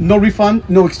refund. No refund,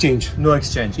 no exchange. No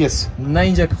exchange. Yes. نه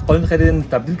اینجا قالین خریدین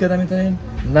تبدیل کرده میتونین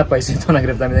نه پیسه تو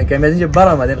نگرفته میتونین که اینجا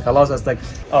برآمدین خلاص هستک.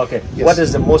 Okay. Yes. What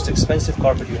is the most expensive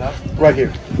carpet you have? Right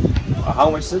here. How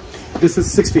much is it? This is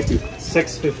 650.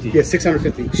 650. Yes,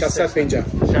 650. 650.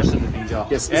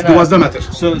 Yes, and it was the matter.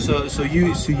 So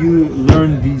you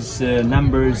learn these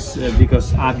numbers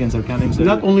because Afghans are coming. So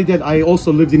not only that, I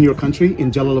also lived in your country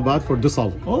in Jalalabad for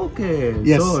Dusal. Okay.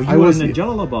 Yes, so I was in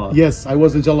Jalalabad. Yes, I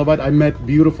was in Jalalabad. I met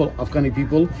beautiful Afghani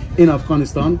people in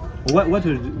Afghanistan. What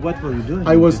were you doing?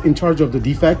 I was in charge of the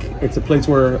DFAC. It's a place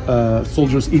where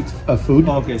soldiers eat food.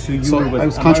 Okay, so you were with I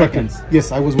was contracted.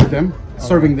 Yes, I was with them,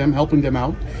 serving them, helping them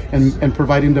out, and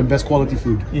providing them best quality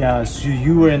food. Yeah, so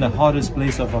you were in the hottest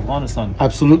place of Afghanistan.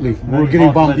 Absolutely, we were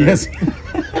getting bombed. Yes,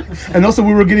 and also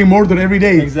we were getting murdered every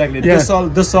day. Exactly.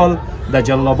 دو سال در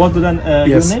جلال‌آباد بودن.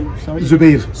 Your name?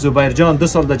 زبیر. زبیر جان 2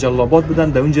 سال در جلال‌آباد بودن.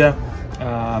 در اونجا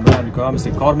برای امریکا مثل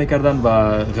کار میکردن و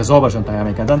غذا برشان تهیه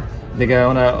میکردن. دیگه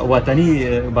اون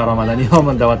وطنی برآمدنی ها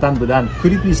من در وطن بودن.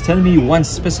 Could you please tell me one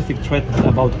specific trait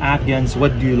about Afghans?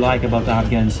 What do you like about the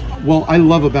Afghans? Well, I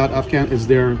love about Afghan is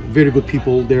they're very good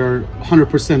people. They're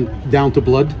 100% down to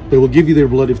blood. They will give you their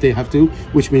blood if they have to,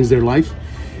 which means their life.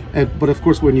 But of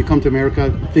course, when you come to America,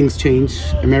 things change.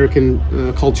 American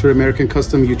culture, American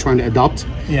custom, you're trying to adopt.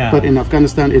 Yeah. But in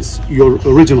Afghanistan, it's your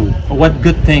original. What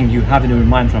good thing you have in your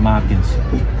mind from Afghans?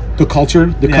 The culture,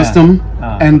 the custom,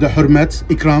 and the hurmat,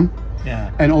 ikram.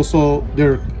 And also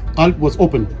their qalb was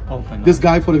open. This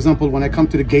guy, for example, when I come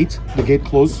to the gate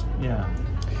closed.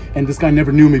 And this guy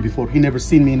never knew me before. He never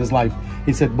seen me in his life.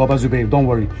 He said, Baba Zubair, don't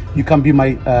worry. You come be my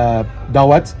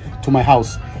dawat to my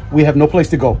house. We have no place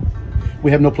to go. We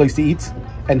have no place to eat.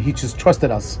 And he just trusted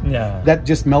us. That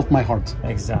just melted my heart.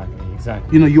 Exactly.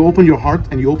 You know, you open your heart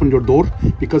and you open your door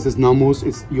because it's namus.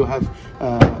 You have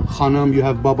khanam, you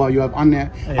have baba, you have anna.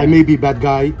 I may be bad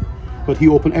guy, but he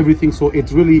opened everything. So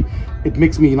it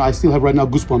makes me, you know, I still have right now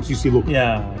goosebumps. You see, look.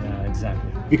 Yeah, exactly.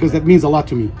 Because that means a lot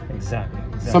to me. Exactly.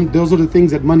 Those are the things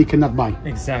that money cannot buy.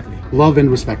 Exactly. Love and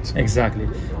respect. Exactly.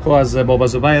 خب از بابا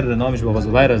زبیر نامش بابا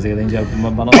زبیر از اینجا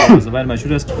بنام بابا زبیر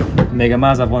مشهور است. میگه من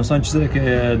از افغانستان چیزی که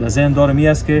در ذهن دارم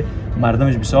است که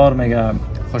مردمش بسیار میگه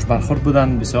خوش برخورد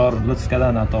بودن، بسیار لطف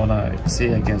کردن، حتی حالا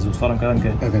کسی که از دوستانم کردن که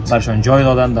برشان جای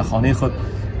دادن در خانه خود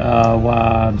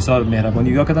و بسیار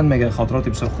مهربانی کردن. میگه خاطرات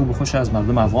بسیار خوب و خوش از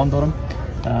مردم افغان دارم.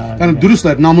 Yani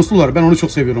dürüstler, namuslular. Ben onu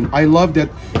çok seviyorum. I love that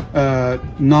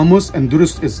namus and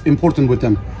dürüst is important with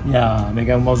them.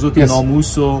 میگم موضوع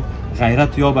ناموس و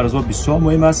غیرت یا بر ازا بسیار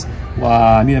مهم است و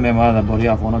امیر من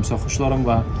درباره افغانان بسیار خوش دارم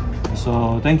و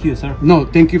so thank you sir. No,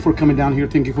 thank you for coming down here.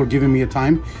 Thank you for giving me a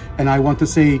time. And I want to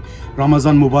say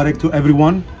Ramadan Mubarak to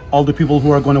everyone. All the people who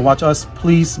are going to watch us,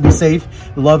 please be safe,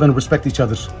 love and respect each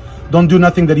other. Don't do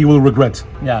nothing that you will regret.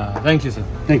 Thank you sir.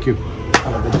 Thank you.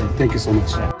 Have a good day. Thank you so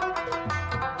much.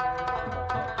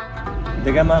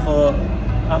 دیگه من خو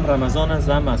هم رمضان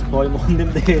هستم از پای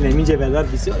موندم دیگه نمیشه بدر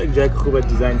بسیار یک جای خوب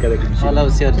دیزاین کرده که میشه حالا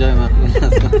بسیار جای مقبول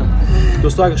است.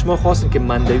 دوستان اگه شما خواستین که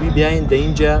مندوی بیاین در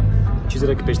اینجا چیزی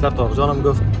را که پیشتر تاوان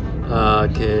گفت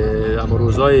که اما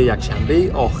روزای یک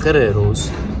شنبه آخر روز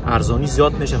ارزانی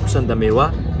زیاد میشه خصوصا در میوه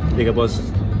دیگه باز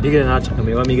میگیرین هر چقدر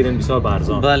میوه میگیرین بسیار به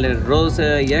ارزان. بله روز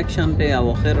یک شنبه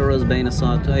اواخر روز بین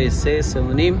ساعت‌های 3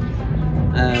 و نیم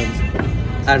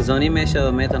ارزانی میشه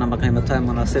و میتونم با قیمت‌های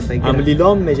مناسب بگیرم. هم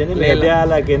لیلام میجنی میگه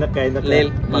علاقه نه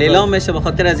لیلام میشه به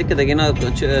خاطر از اینکه دیگه اینا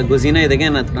گزینه دیگه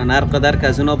ندارن، هر قدر که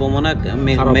از اونا بمونه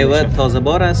میوه تازه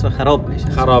بار است و خراب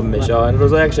میشه. این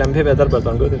روزا یک شنبه بهتر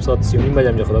براتون گفتیم ساعت 3 و نیم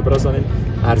بجام خدا برسانین.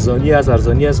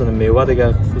 ارزانی است میوه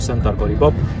دیگه خصوصا ترکاری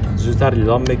باب زودتر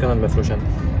لیلام میکنن میفروشن.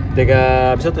 دیگه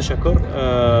بسیار تشکر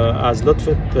از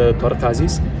لطفت طارق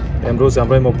عزیز. امروز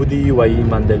همراه ما بودی و این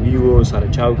مندوی و سر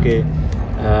چوک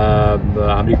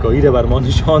امریکایی رو بر ما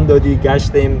نشان دادی،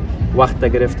 گشتیم، وقت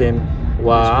گرفتیم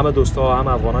و همه دوستا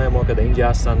همه افغانای ما که در اینجا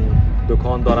هستن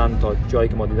دکان دارن تا جایی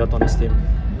که ما دیده تانستیم،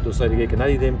 دوستای دیگه که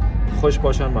ندیدیم خوش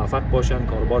باشن، موفق باشن،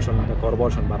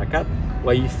 کاربارشان برکت و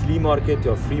این فلی مارکت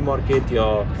یا فری مارکت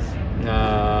یا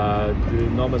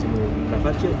نام از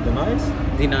نفر چیه؟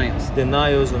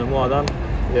 دنایوز اونمو آدم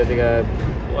دیگه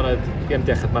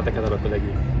امتیاز خدمت کرده به کلگی.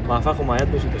 موفق و مایت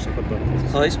باشید. تشکر کنم.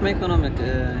 خواهش میکنم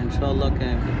انشاءالله که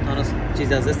تانست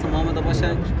چیز از دست ما آمده باشه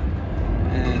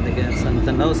دیگه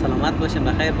سلامت و سلامت باشین،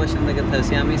 بخیر باشین. دیگه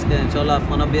توصیه هم است که انشاءالله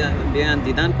افغانا بیان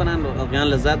دیدن کنن و واقعا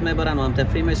لذت میبرن و هم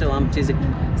تفریح میشه و هم چیزی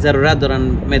ضرورت دارن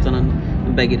میتونن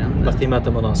بگیرن به قیمت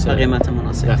مناسب.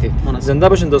 مناسب. زنده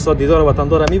باشین دوستا. دیدار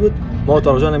وطندار می بود. ما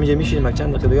تارجان اینجا میشینیم یک چند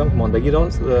دقیقه دیگه ماندگی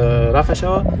رفع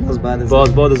شود.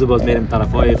 باز بعد از میریم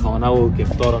طرفای خانه و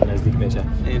کفتار نزدیک میشه.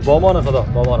 با امان خدا.